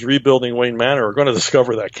contractors rebuilding Wayne Manor are going to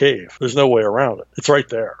discover that cave. There's no way around it. It's right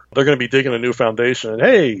there. They're going to be digging a new foundation, and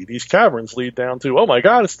hey, these caverns lead down to, oh my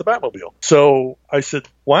God, it's the Batmobile. So I said,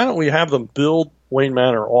 why don't we have them build Wayne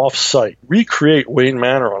Manor off-site, recreate Wayne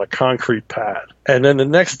Manor on a concrete pad. And then the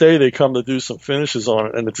next day they come to do some finishes on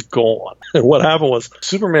it, and it's gone. And what happened was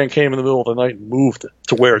Superman came in the middle of the night and moved it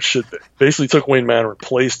to where it should be. Basically took Wayne Manor and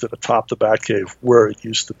placed it atop the Batcave where it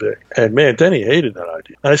used to be. And man, Denny hated that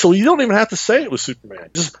idea. And I said, well, you don't even have to say it was Superman.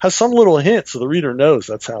 Just have some little hint so the reader knows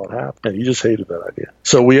that's how it happened. And he just hated that idea.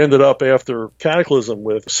 So we ended up after Cataclysm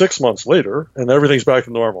with 6 months later, and everything's back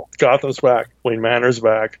to normal. Gotham's back. Wayne Manor's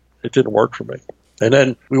back. It didn't work for me. And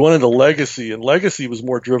then we went into Legacy, and Legacy was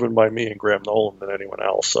more driven by me and Graham Nolan than anyone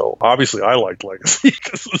else. So obviously I liked Legacy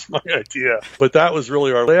because it was my idea. But that was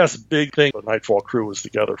really our last big thing the Nightfall crew was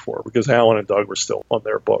together for, because Alan and Doug were still on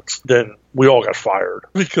their books. Then we all got fired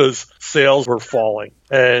because sales were falling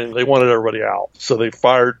and they wanted everybody out. So they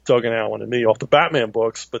fired Doug and Alan and me off the Batman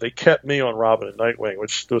books, but they kept me on Robin and Nightwing,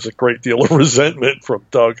 which there was a great deal of resentment from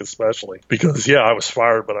Doug especially, because yeah, I was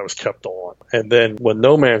fired, but I was kept on. And then when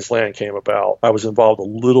No Man's Land came about, I was involved a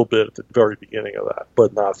little bit at the very beginning of that,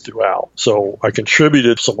 but not throughout. So I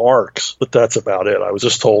contributed some arcs, but that's about it. I was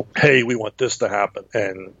just told, hey, we want this to happen,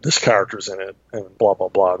 and this character's in it, and blah, blah,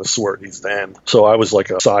 blah. This is where it needs to end. So I was like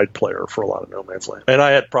a side player for a lot of No Man's Land. And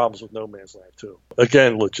I had problems with No Man's Land, too.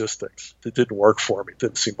 Again, logistics. It didn't work for me. It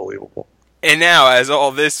didn't seem believable. And now, as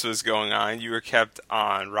all this was going on, you were kept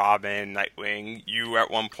on Robin, Nightwing. You, at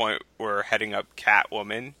one point, were heading up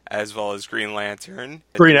Catwoman, as well as Green Lantern.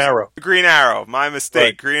 Green Arrow. Green Arrow. My mistake.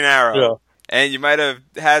 Right. Green Arrow. Yeah. And you might have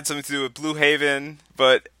had something to do with Blue Haven,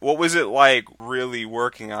 but what was it like really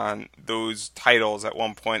working on those titles at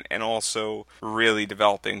one point and also really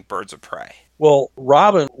developing Birds of Prey? Well,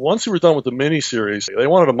 Robin, once we were done with the miniseries, they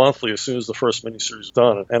wanted a monthly as soon as the first miniseries was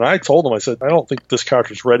done. And I told them, I said, I don't think this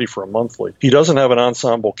character's ready for a monthly. He doesn't have an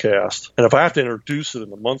ensemble cast. And if I have to introduce it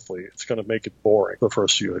in the monthly, it's going to make it boring, the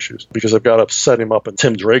first few issues, because I've got to set him up in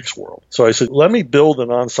Tim Drake's world. So I said, let me build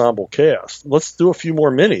an ensemble cast. Let's do a few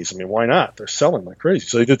more minis. I mean, why not? They're selling like crazy.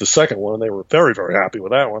 So they did the second one, and they were very, very happy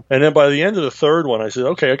with that one. And then by the end of the third one, I said,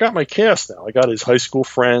 okay, I got my cast now. I got his high school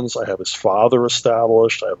friends. I have his father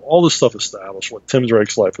established. I have all this stuff established, what Tim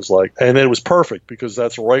Drake's life is like. And it was perfect, because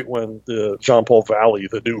that's right when John Paul Valley,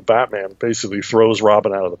 the new Batman, basically throws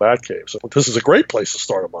Robin out of the Batcave. So this is a great place to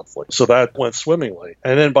start a monthly. So that went swimmingly.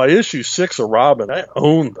 And then by issue 6 of Robin, I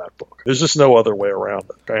owned that book. book. There's just no other way around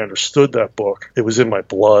it. I understood that book. It was in my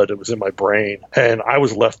blood. It was in my brain. And I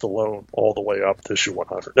was left alone all the way up to issue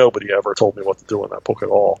 100. Nobody ever told me what to do in that book at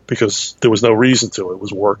all because there was no reason to. It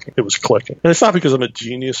was working. It was clicking. And it's not because I'm a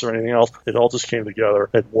genius or anything else. It all just came together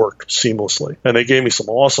and worked seamlessly. And they gave me some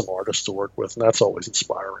awesome artists to work with, and that's always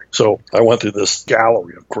inspiring. So I went through this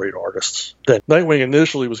gallery of great artists. Then Nightwing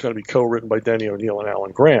initially was going to be co-written by Denny O'Neil and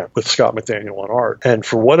Alan Grant with Scott McDaniel on art. And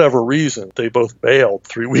for whatever reason, they both bailed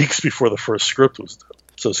 3 weeks before the first script was due.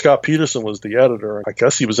 So Scott Peterson was the editor. I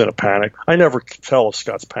guess he was in a panic. I never can tell if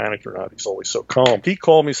Scott's panicked or not. He's always so calm. He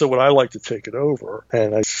called me and said, would I like to take it over?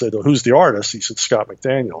 And I said, well, who's the artist? He said, Scott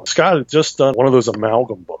McDaniel. Scott had just done one of those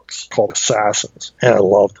amalgam books called Assassins, and I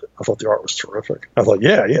loved it. I thought the art was terrific. I thought,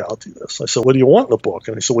 yeah, I'll do this. I said, what do you want in the book?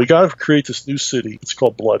 And he said, we got to create this new city. It's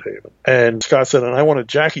called Bloodhaven. And Scott said, and I want a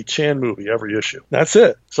Jackie Chan movie every issue. That's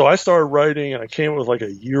it. So I started writing, and I came up with like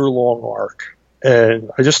a year-long arc. And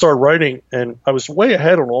I just started writing, and I was way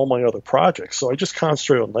ahead on all my other projects. So I just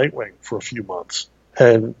concentrated on Nightwing for a few months.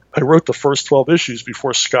 And I wrote the first 12 issues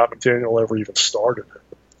before Scott McDaniel ever even started it.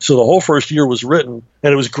 So the whole first year was written,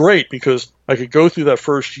 and it was great because I could go through that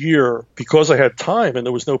first year because I had time and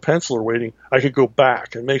there was no penciler waiting. I could go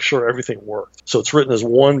back and make sure everything worked. So it's written as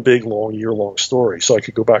one big, long, year-long story. So I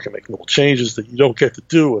could go back and make little changes that you don't get to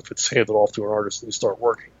do if it's handed off to an artist and you start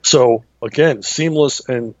working. So again, seamless,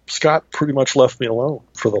 and Scott pretty much left me alone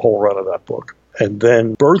for the whole run of that book. And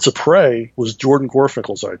then Birds of Prey was Jordan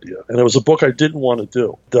Gorfinkel's idea. And it was a book I didn't want to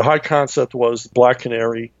do. The high concept was Black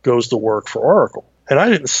Canary goes to work for Oracle. And I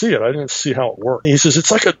didn't see it. I didn't see how it worked. And he says,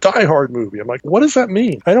 it's like a Die Hard movie. I'm like, what does that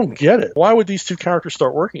mean? I don't get it. Why would these two characters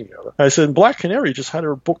start working together? And I said, Black Canary just had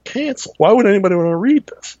her book canceled. Why would anybody want to read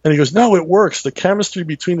this? And he goes, no, it works. The chemistry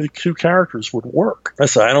between the two characters would work. I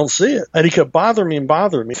said, I don't see it. And he kept bothering me.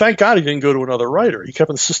 Thank God he didn't go to another writer. He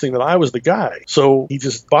kept insisting that I was the guy. So he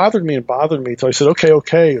just bothered me until I said, okay,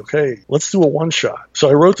 let's do a one-shot. So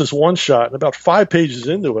I wrote this one-shot, and about 5 pages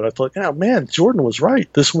into it, I thought, yeah, man, Jordan was right.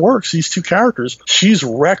 This works. These two characters, she's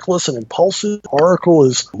reckless and impulsive. Oracle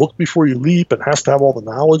is look before you leap and has to have all the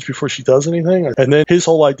knowledge before she does anything. And then his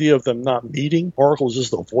whole idea of them not meeting, Oracle is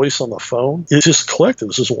just the voice on the phone. It just clicked. It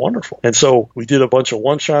was just wonderful. And so we did a bunch of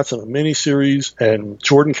one-shots and a mini-series, and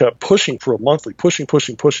Jordan kept pushing for a monthly, pushing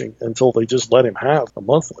until they just let him have a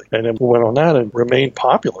monthly. And then we went on that and remained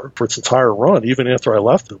popular for its entire run. Even after I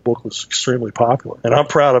left, the book was extremely popular. And I'm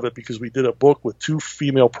proud of it because we did a book with 2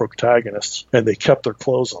 female protagonists, and they kept their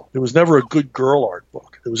clothes on. It was never a good girl art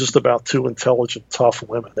book. It was just about 2 intelligent, tough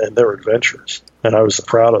women and their adventures. And I was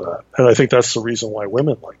proud of that. And I think that's the reason why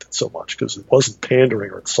women liked it so much, because it wasn't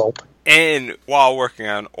pandering or insulting. And while working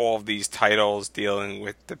on all of these titles dealing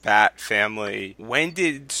with the Bat family, when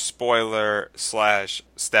did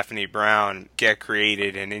Spoiler/Stephanie Brown get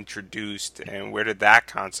created and introduced, and where did that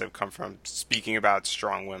concept come from, speaking about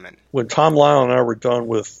strong women? When Tom Lyle and I were done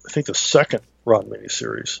with, I think, the second Ron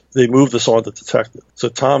miniseries, they moved us on to Detective. So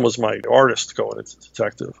Tom was my artist going into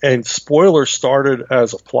Detective. And Spoiler started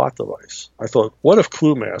as a plot device. I thought, what if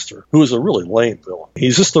Cluemaster, who is a really lame villain,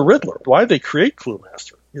 he's just the Riddler. Why did they create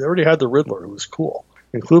Cluemaster? They already had the Riddler, who was cool.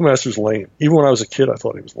 And Cluemaster's lame. Even when I was a kid, I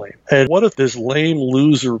thought he was lame. And what if this lame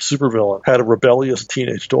loser supervillain had a rebellious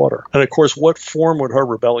teenage daughter? And of course, what form would her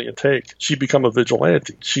rebellion take? She'd become a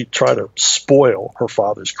vigilante. She'd try to spoil her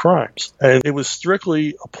father's crimes. And it was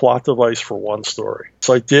strictly a plot device for one story.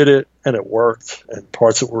 So I did it, and it worked, and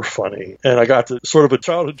parts of it were funny. And I got to sort of a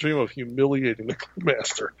childhood dream of humiliating the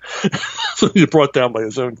Cluemaster. So he brought down by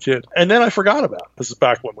his own kid. And then I forgot about it. This is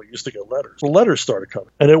back when we used to get letters. The letters started coming.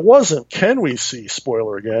 And it wasn't, can we see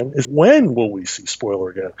Spoiler again? It's when will we see Spoiler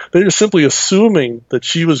again? They were simply assuming that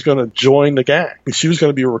she was going to join the gang. She was going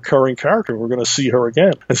to be a recurring character, and we're going to see her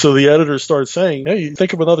again. And so the editors started saying, hey,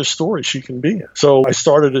 think of another story she can be in. So I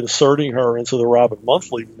started inserting her into the Robin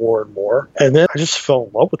Monthly more and more. And then I just fell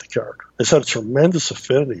in love with the character. I just had a tremendous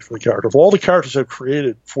affinity for the character. Of all the characters I've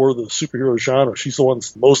created for the superhero genre, she's the one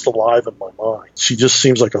that's most alive in my mind. She just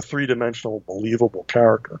seems like a 3-dimensional, believable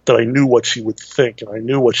character that I knew what she would think, and I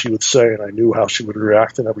knew what she would say, and I knew how she would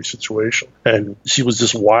react in every situation. And she was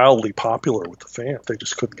just wildly popular with the fans. They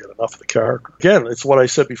just couldn't get enough of the character. Again, it's what I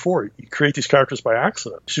said before. You create these characters by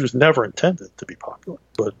accident. She was never intended to be popular,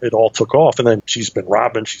 but it all took off. And then she's been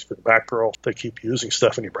Robin, she's been Batgirl. They keep using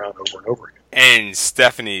Stephanie Brown over and over again. And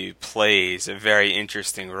Stephanie plays a very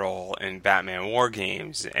interesting role in Batman War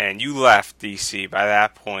Games, and you left DC by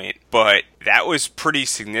that point, but That was pretty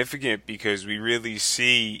significant because we really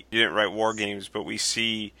see, you didn't write War Games, but we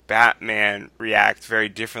see Batman react very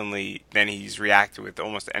differently than he's reacted with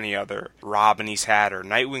almost any other Robin he's had or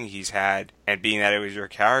Nightwing he's had. And being that it was your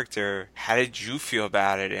character, how did you feel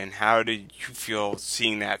about it, and how did you feel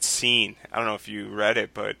seeing that scene? I don't know if you read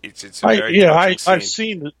it, but it's a very touching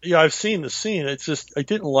scene. I've seen the scene. It's just I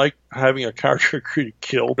didn't like having a character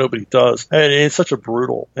killed. Nobody does, and in such a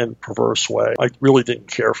brutal and perverse way. I really didn't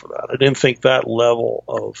care for that. I didn't think that level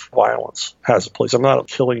of violence has a place. I'm not a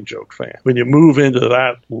Killing Joke fan. When you move into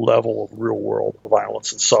that level of real world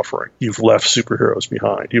violence and suffering, you've left superheroes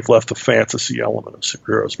behind. You've left the fantasy element of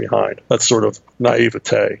superheroes behind. That's sort of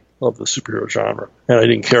naivete of the superhero genre. And I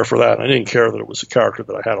didn't care for that. I didn't care that it was a character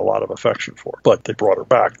that I had a lot of affection for. But they brought her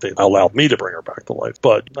back. They allowed me to bring her back to life.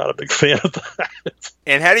 But not a big fan of that.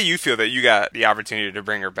 And how do you feel that you got the opportunity to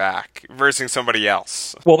bring her back versus somebody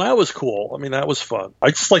else? Well, that was cool. I mean, that was fun.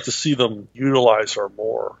 I just like to see them utilize her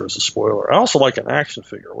more as a spoiler. I also like an action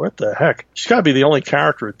figure. What the heck? She's got to be the only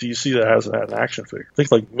character at DC that hasn't had an action figure. I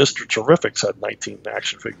think like Mr. Terrific's had 19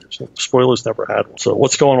 action figures. Spoilers never had one. So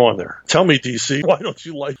what's going on there? Tell me, DC, why don't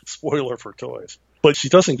you like spoiler for toys? But she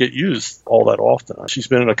doesn't get used all that often. She's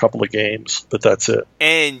been in a couple of games, but that's it.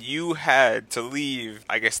 And you had to leave,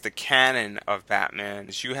 I guess, the canon of Batman.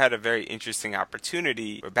 You had a very interesting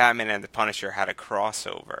opportunity where Batman and the Punisher had a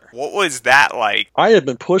crossover. What was that like? I had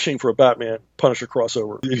been pushing for a Batman-Punisher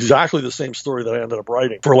crossover, exactly the same story that I ended up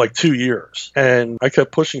writing, for like 2 years. And I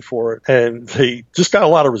kept pushing for it, and they just got a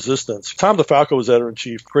lot of resistance. Tom DeFalco was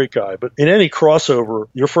editor-in-chief, great guy. But in any crossover,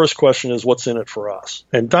 your first question is, what's in it for us?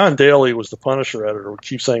 And Don Daly was the Punisher editor, would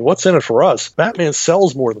keep saying, what's in it for us? Batman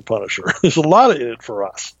sells more than Punisher. There's a lot in it for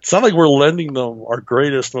us. It's not like we're lending them our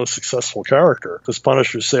greatest, most successful character, because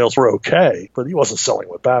Punisher's sales were okay, but he wasn't selling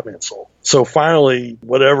what Batman sold. So finally,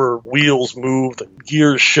 whatever wheels moved and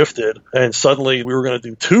gears shifted, and suddenly we were going to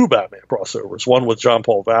do 2 Batman crossovers, one with John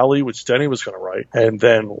Paul Valley, which Denny was going to write, and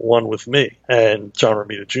then one with me and John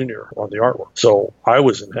Romita Jr. on the artwork. So I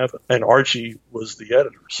was in heaven, and Archie was the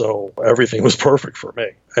editor, so everything was perfect for me.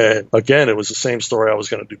 And again, it was the same story I was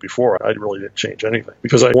going to do before. I really didn't change anything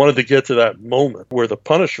because I wanted to get to that moment where the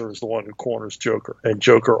Punisher is the one who corners Joker, and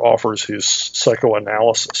Joker offers his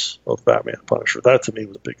psychoanalysis of Batman and Punisher. That to me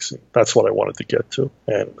was a big scene. That's what I wanted to get to.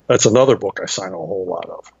 And that's another book I signed a whole lot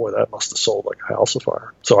of. Boy, that must have sold like a house of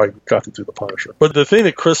fire. So I got to do the Punisher. But the thing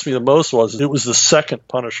that crisped me the most was it was the second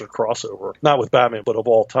Punisher crossover, not with Batman, but of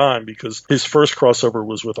all time, because his first crossover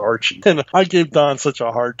was with Archie. And I gave Don such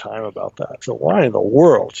a hard time about that. So why in the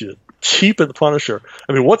world you cheapen the Punisher?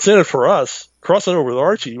 I mean, what's in it for us? Crossing over with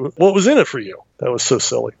Archie, what was in it for you? That was so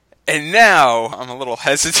silly. And now, I'm a little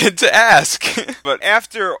hesitant to ask, but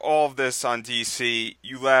after all of this on DC,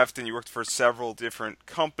 you left and you worked for several different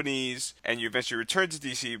companies, and you eventually returned to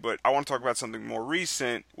DC, but I want to talk about something more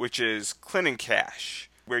recent, which is Clinton Cash,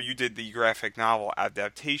 where you did the graphic novel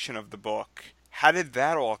adaptation of the book. How did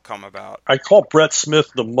that all come about? I call Brett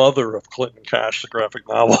Smith the mother of Clinton Cash, the graphic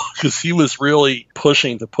novel, because he was really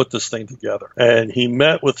pushing to put this thing together. And he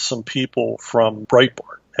met with some people from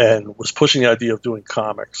Breitbart and was pushing the idea of doing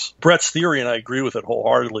comics. Brett's theory, and I agree with it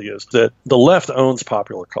wholeheartedly, is that the left owns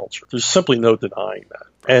popular culture. There's simply no denying that.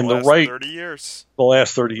 And the right, 30 years. The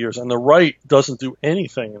last 30 years. And the right doesn't do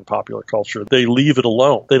anything in popular culture. They leave it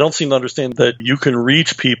alone. They don't seem to understand that you can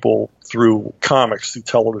reach people through comics, through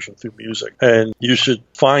television, through music. And you should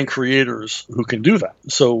find creators who can do that.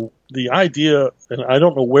 So the idea, and I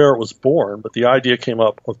don't know where it was born, but the idea came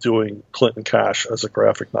up of doing Clinton Cash as a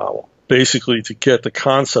graphic novel. Basically to get the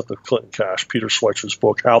concept of Clinton Cash, Peter Schweitzer's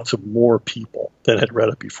book, out to more people than had read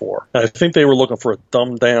it before. And I think they were looking for a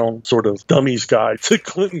dumbed-down sort of dummy's guide to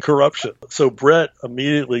Clinton corruption. So Brett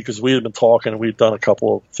immediately, because we had been talking and we had done a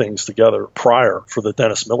couple of things together prior for the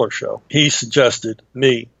Dennis Miller show, he suggested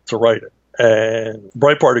me to write it. And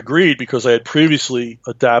Breitbart agreed because I had previously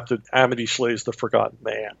adapted Amity Shley's The Forgotten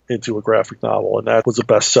Man into a graphic novel, and that was a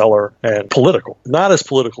bestseller and political. Not as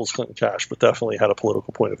political as Clinton Cash, but definitely had a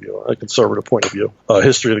political point of view, a conservative point of view, a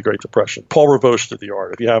history of the Great Depression. Paul Ravoche did the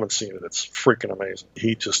art. If you haven't seen it, it's freaking amazing.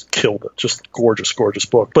 He just killed it. Just gorgeous, gorgeous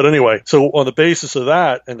book. But anyway, so on the basis of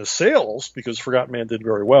that and the sales, because Forgotten Man did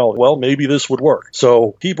very well, maybe this would work.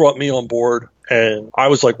 So he brought me on board. And I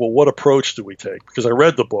was like, well, what approach do we take? Because I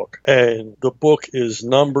read the book, and the book is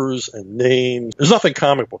numbers and names. There's nothing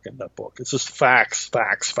comic book in that book. It's just facts,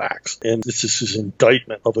 facts, facts. And it's just this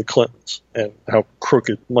indictment of the Clintons and how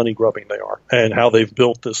crooked, money-grubbing they are, and how they've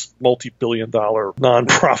built this multi-billion-dollar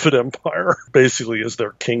nonprofit empire basically as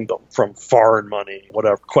their kingdom from foreign money,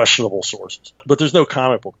 whatever, questionable sources. But there's no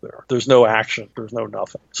comic book there. There's no action. There's no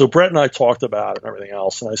nothing. So Brett and I talked about it and everything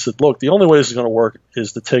else, and I said, look, the only way this is going to work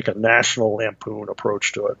is to take a National Lampoon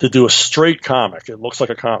approach to it, to do a straight comic. It looks like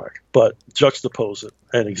a comic, but juxtapose it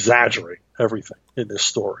and exaggerate everything in this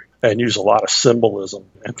story and use a lot of symbolism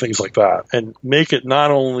and things like that, and make it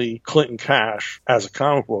not only Clinton Cash as a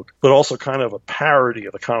comic book, but also kind of a parody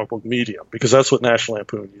of the comic book medium, because that's what National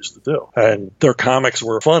Lampoon used to do. And their comics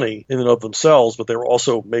were funny in and of themselves, but they were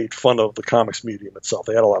also made fun of the comics medium itself.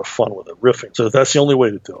 They had a lot of fun with it, riffing. So that's the only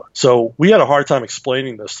way to do it. So we had a hard time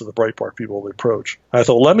explaining this to the Breitbart people of the approach. I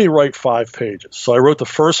thought, let me write 5 pages. So I wrote the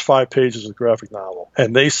first 5 pages of the graphic novel,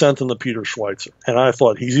 and they sent them to Peter Schweitzer. And I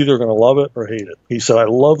thought, he's either going to love it or hate it. He said, I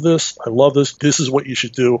love this. This is what you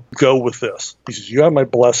should do. Go with this. He says, you have my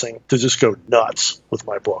blessing to just go nuts with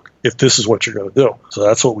my book if this is what you're going to do. So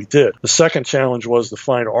that's what we did. The second challenge was to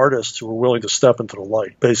find artists who were willing to step into the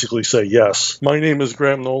light, basically say, yes, my name is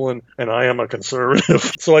Graham Nolan and I am a conservative.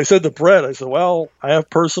 So I said to Brett, I said, well, I have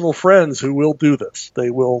personal friends who will do this. They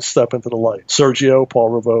will step into the light. Sergio,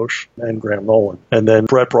 Paul Ravoche, and Graham Nolan. And then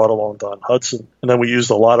Brett brought along Don Hudson. And then we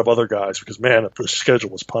used a lot of other guys because, man, the schedule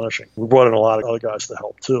was punishing. We brought in a lot of other guys to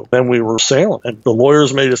help too. Then we were sailing, and the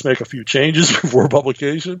lawyers made us make a few changes before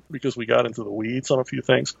publication because we got into the weeds on a few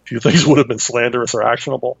things. A few things would have been slanderous or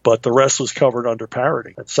actionable, but the rest was covered under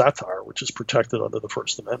parody and satire, which is protected under the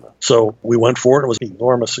First Amendment. So we went for it. It was an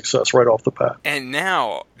enormous success right off the bat. And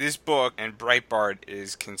now this book and Breitbart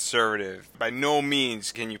is conservative. By no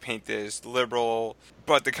means can you paint this liberal,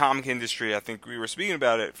 but the comic industry, I think we were speaking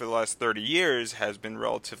about it for the last 30 years, has been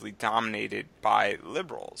relatively dominated by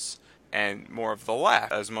liberals and more of the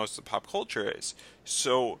left, as most of pop culture is.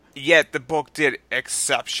 So, yet the book did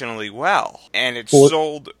exceptionally well, and it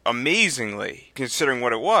sold amazingly, considering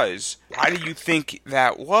what it was. Why do you think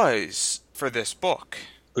that was for this book?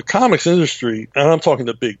 The comics industry, and I'm talking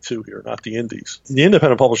the big two here, not the indies. The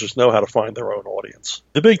independent publishers know how to find their own audience.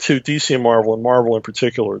 The big two, DC and Marvel in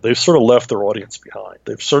particular, they've sort of left their audience behind.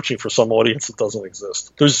 They're searching for some audience that doesn't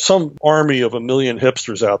exist. There's some army of 1 million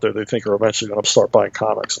hipsters out there they think are eventually going to start buying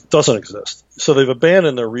comics. It doesn't exist. So they've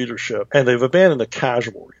abandoned their readership, and they've abandoned the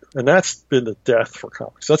casual reader. And that's been the death for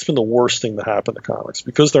comics. That's been the worst thing to happen to comics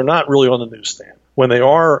because they're not really on the newsstand. When they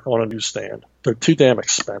are on a newsstand, they're too damn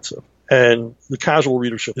expensive. And the casual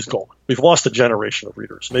readership is gone. We've lost a generation of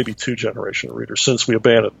readers, maybe 2 generations of readers since we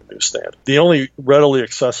abandoned the newsstand. The only readily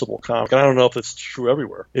accessible comic, and I don't know if it's true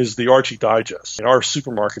everywhere, is the Archie Digest. And our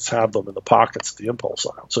supermarkets have them in the pockets of the impulse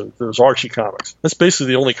aisle. So there's Archie comics. That's basically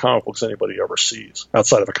the only comic books anybody ever sees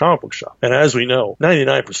outside of a comic book shop. And as we know,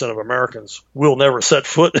 99% of Americans will never set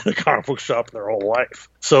foot in a comic book shop in their whole life.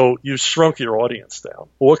 So you shrunk your audience down.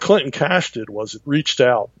 Well, what Clinton Cash did was it reached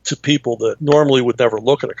out to people that normally would never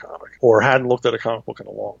look at a comic or hadn't looked at a comic book in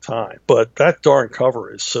a long time. But that darn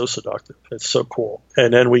cover is so seductive. It's so cool.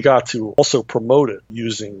 And then we got to also promote it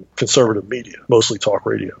using conservative media, mostly talk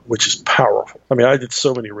radio, which is powerful. I mean, I did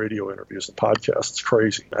so many radio interviews and podcasts. It's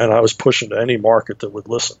crazy. And I was pushing to any market that would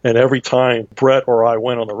listen. And every time Brett or I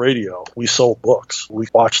went on the radio, we sold books. We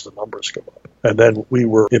watched the numbers go up. And then we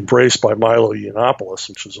were embraced by Milo Yiannopoulos,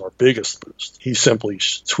 which was our biggest boost. He simply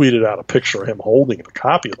tweeted out a picture of him holding a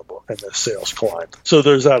copy of the book, and the sales climbed. So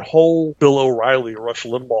there's that whole Bill O'Reilly, Rush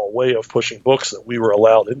Limbaugh way of pushing books that we were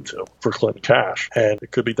allowed into for Clinton Cash. And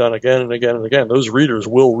it could be done again and again and again. Those readers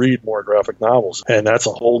will read more graphic novels, and that's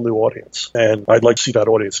a whole new audience. And I'd like to see that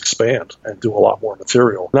audience expand and do a lot more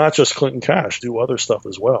material. Not just Clinton Cash, do other stuff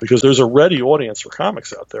as well. Because there's a ready audience for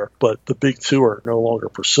comics out there, but the big two are no longer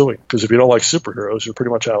pursuing. Because if you don't like superheroes, you're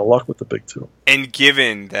pretty much out of luck with the big two. And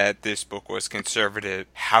given that this book was conservative,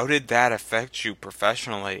 how did that affect you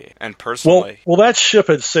professionally and personally? Well, that ship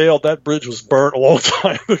had sailed. That bridge was burnt a long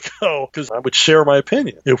time ago because I would share my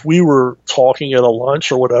opinion. If we were talking at a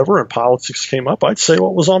lunch or whatever and politics came up, I'd say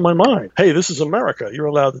what was on my mind. Hey, this is America. You're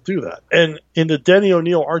allowed to do that. And in the Denny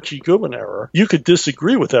O'Neil, Archie Goodwin era, you could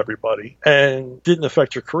disagree with everybody and didn't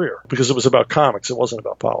affect your career because it was about comics. It wasn't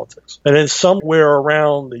about politics. And then somewhere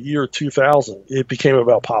around the year 2000, it became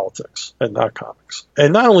about politics and not comics.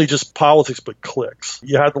 And not only just politics, but clicks.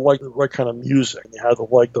 You had to like the right kind of music. You had to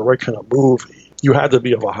like the right kind of movie. You had to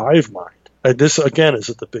be of a hive mind. And this, again, is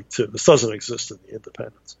at the big two. This doesn't exist in the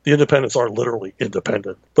independents. The independents are literally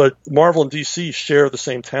independent. But Marvel and DC share the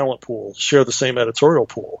same talent pool, share the same editorial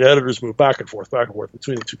pool. The editors move back and forth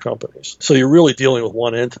between the two companies. So you're really dealing with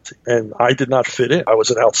one entity. And I did not fit in. I was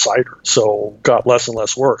an outsider, so got less and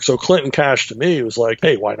less work. So Clinton Cash to me was like,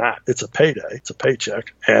 hey, why not? It's a payday. It's a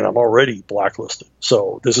paycheck. And I'm already blacklisted.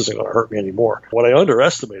 So this isn't going to hurt me anymore. What I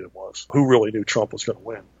underestimated was who really knew Trump was going to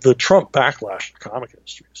win. The Trump backlash in the comic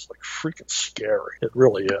industry is like freaking scary. It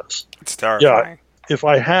really is. It's terrifying. Yeah, if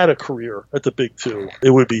I had a career at the big two, it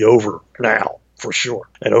would be over now for sure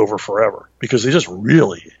and over forever because they just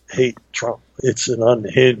really hate Trump. It's an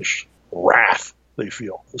unhinged wrath they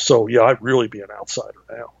feel. So yeah, I'd really be an outsider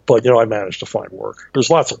now. But I managed to find work. There's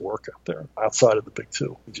lots of work out there outside of the big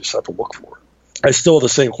two. You just have to look for it. I still have the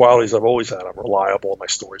same qualities I've always had. I'm reliable, my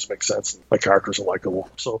stories make sense, and my characters are likable.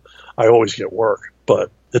 So I always get work, but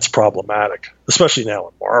it's problematic, especially now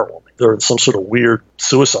in Marvel. They're in some sort of weird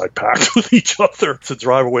suicide pact with each other to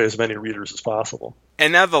drive away as many readers as possible.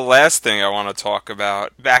 And now the last thing I want to talk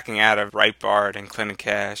about, backing out of Breitbart and Clinton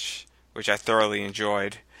Cash, which I thoroughly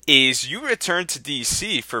enjoyed, is you returned to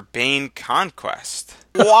DC for Bane Conquest.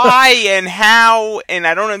 Why and how? And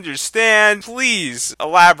I don't understand. Please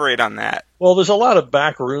elaborate on that. Well, there's a lot of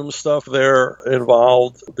backroom stuff there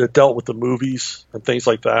involved that dealt with the movies and things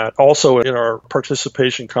like that. Also, in our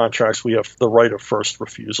participation contracts, we have the right of first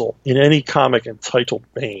refusal in any comic entitled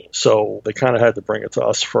Bane. So they kind of had to bring it to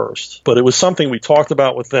us first. But it was something we talked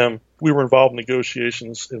about with them. We were involved in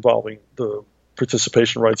negotiations involving the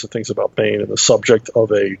participation rights and things about Bane, and the subject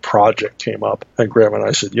of a project came up, and Graham and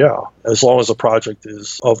I said, yeah, as long as the project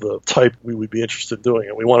is of the type we would be interested in doing,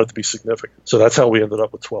 and we want it to be significant. So that's how we ended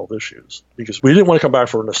up with 12 issues, because we didn't want to come back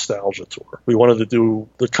for a nostalgia tour. We wanted to do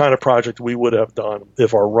the kind of project we would have done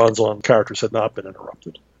if our runs on characters had not been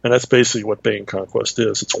interrupted. And that's basically what Bane Conquest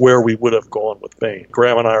is. It's where we would have gone with Bane.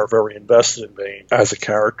 Graham and I are very invested in Bane as a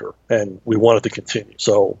character, and we wanted to continue.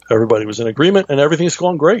 So everybody was in agreement, and everything's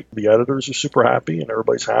going great. The editors are super happy, and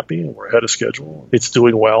everybody's happy, and we're ahead of schedule. It's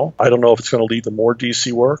doing well. I don't know if it's going to lead to more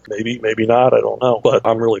DC work. Maybe, maybe not. I don't know. But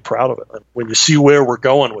I'm really proud of it. And when you see where we're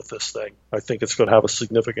going with this thing, I think it's going to have a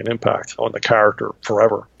significant impact on the character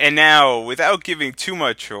forever. And now, without giving too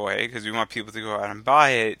much away, because we want people to go out and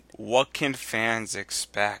buy it, what can fans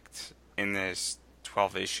expect in this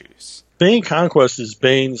 12 issues? Bane Conquest is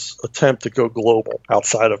Bane's attempt to go global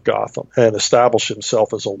outside of Gotham and establish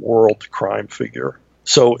himself as a world crime figure.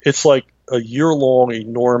 So it's like a year-long,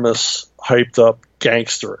 enormous, hyped-up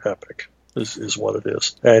gangster epic. Is what it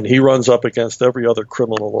is. And he runs up against every other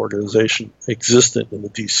criminal organization existent in the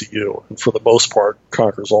DCU, and for the most part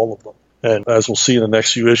conquers all of them. And as we'll see in the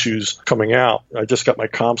next few issues coming out, I just got my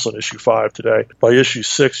comps on issue 5 today. By issue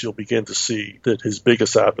 6, you'll begin to see that his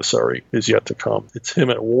biggest adversary is yet to come. It's him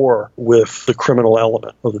at war with the criminal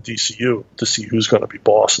element of the DCU to see who's going to be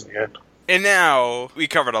boss in the end. And now, we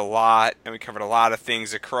covered a lot, and we covered a lot of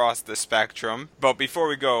things across the spectrum. But before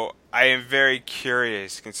we go, I am very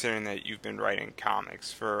curious, considering that you've been writing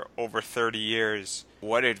comics for over 30 years,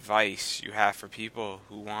 what advice you have for people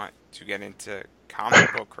who want to get into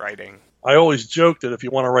comic book writing. I always joke that if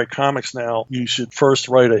you want to write comics now, you should first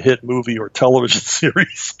write a hit movie or television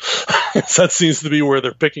series. That seems to be where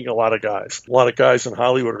they're picking a lot of guys. A lot of guys in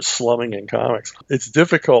Hollywood are slumming in comics. It's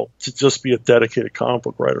difficult to just be a dedicated comic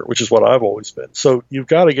book writer, which is what I've always been. So you've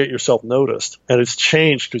got to get yourself noticed. And it's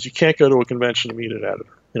changed because you can't go to a convention to meet an editor.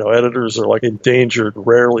 You know, editors are like endangered,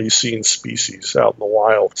 rarely seen species out in the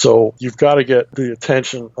wild. So you've got to get the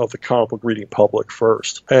attention of the comic book reading public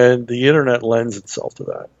first. And the internet lends itself to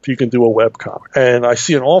that. If you can do a webcomic. And I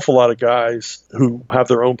see an awful lot of guys who have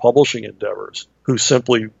their own publishing endeavors who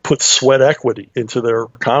simply put sweat equity into their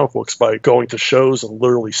comic books by going to shows and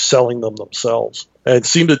literally selling them themselves. And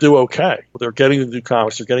seem to do okay. They're getting to do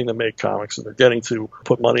comics, they're getting to make comics, and they're getting to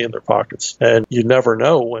put money in their pockets. And you never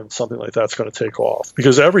know when something like that's going to take off.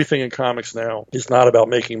 Because everything in comics now is not about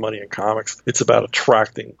making money in comics. It's about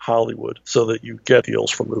attracting Hollywood so that you get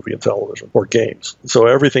deals for movie and television or games. So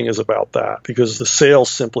everything is about that because the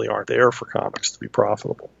sales simply aren't there for comics to be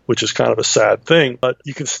profitable, which is kind of a sad thing. But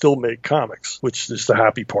you can still make comics, which is the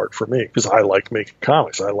happy part for me because I like making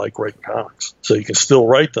comics. I like writing comics. So you can still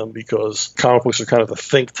write them because comic books are kind of the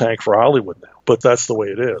think tank for Hollywood now. But that's the way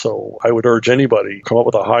it is. So I would urge anybody, come up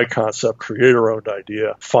with a high concept, create your own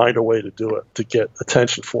idea, find a way to do it, to get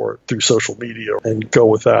attention for it through social media and go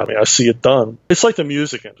with that. I mean, I see it done. It's like the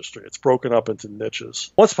music industry. It's broken up into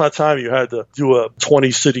niches. Once upon a time, you had to do a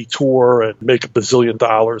 20-city tour and make $1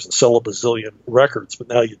 bazillion and sell $1 bazillion records, but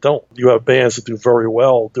now you don't. You have bands that do very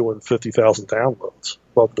well doing 50,000 downloads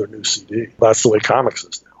above their new CD. That's the way comics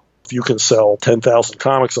is now. If you can sell 10,000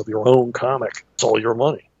 comics of your own comic, it's all your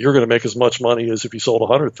money. You're going to make as much money as if you sold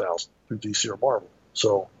 100,000 through DC or Marvel.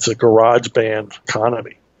 So it's a garage band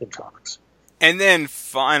economy in comics. And then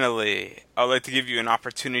finally, I'd like to give you an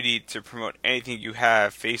opportunity to promote anything you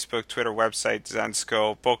have: Facebook, Twitter, website,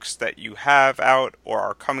 Zenescope, books that you have out or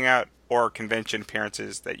are coming out, or convention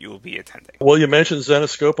appearances that you will be attending. Well, you mentioned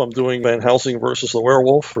Zenescope. I'm doing Van Helsing versus the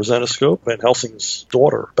Werewolf for Zenescope. Van Helsing's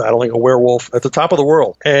daughter battling a werewolf at the top of the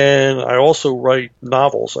world. And I also write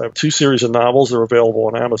novels. I have 2 series of novels. They're available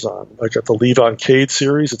on Amazon. I got the Levon Cade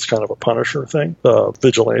series. It's kind of a Punisher thing,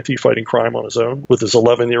 vigilante fighting crime on his own with his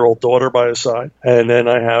 11-year-old daughter by his side. And then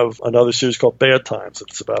I have another series called Bad Times.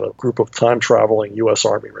 It's about a group of time-traveling U.S.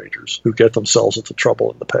 Army Rangers who get themselves into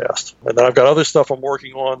trouble in the past. And then I've got other stuff I'm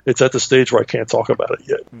working on. It's at the stage where I can't talk about it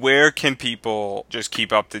yet. Where can people just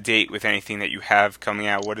keep up to date with anything that you have coming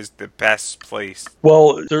out? What is the best place?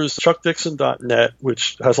 Well, there's chuckdixon.net,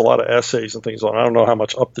 which has a lot of essays and things on it. I don't know how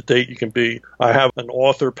much up to date you can be. I have an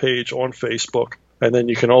author page on Facebook, and then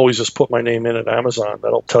you can always just put my name in at Amazon.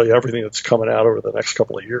 That'll tell you everything that's coming out over the next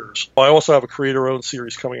couple of years. I also have a creator-owned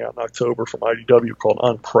series coming out in October from IDW called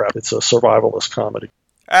Unprep. It's a survivalist comedy.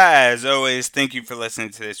 As always, thank you for listening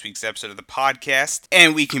to this week's episode of the podcast.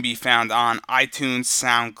 And we can be found on iTunes,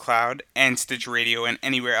 SoundCloud, and Stitcher Radio, and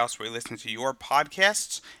anywhere else where you listen to your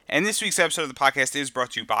podcasts. And this week's episode of the podcast is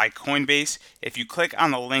brought to you by Coinbase. If you click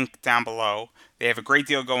on the link down below, they have a great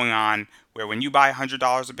deal going on where when you buy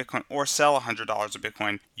 $100 of Bitcoin or sell $100 of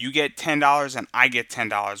Bitcoin, you get $10 and I get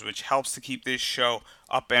 $10, which helps to keep this show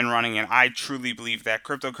up and running. And I truly believe that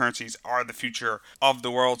cryptocurrencies are the future of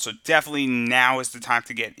the world. So definitely now is the time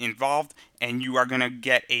to get involved, and you are going to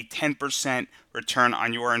get a 10% return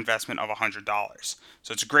on your investment of $100.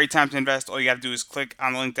 So it's a great time to invest. All you got to do is click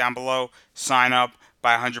on the link down below, sign up,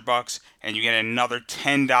 buy $100, and you get another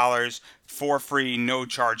 $10 for free, no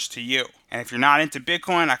charge to you. And if you're not into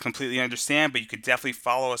Bitcoin, I completely understand, but you could definitely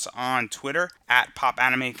follow us on Twitter at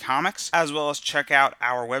PopAnimeComics, as well as check out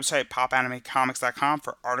our website, PopAnimeComics.com,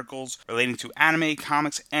 for articles relating to anime,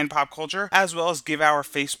 comics, and pop culture, as well as give our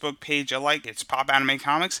Facebook page a like. It's Pop Anime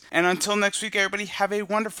Comics. And until next week, everybody, have a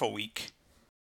wonderful week.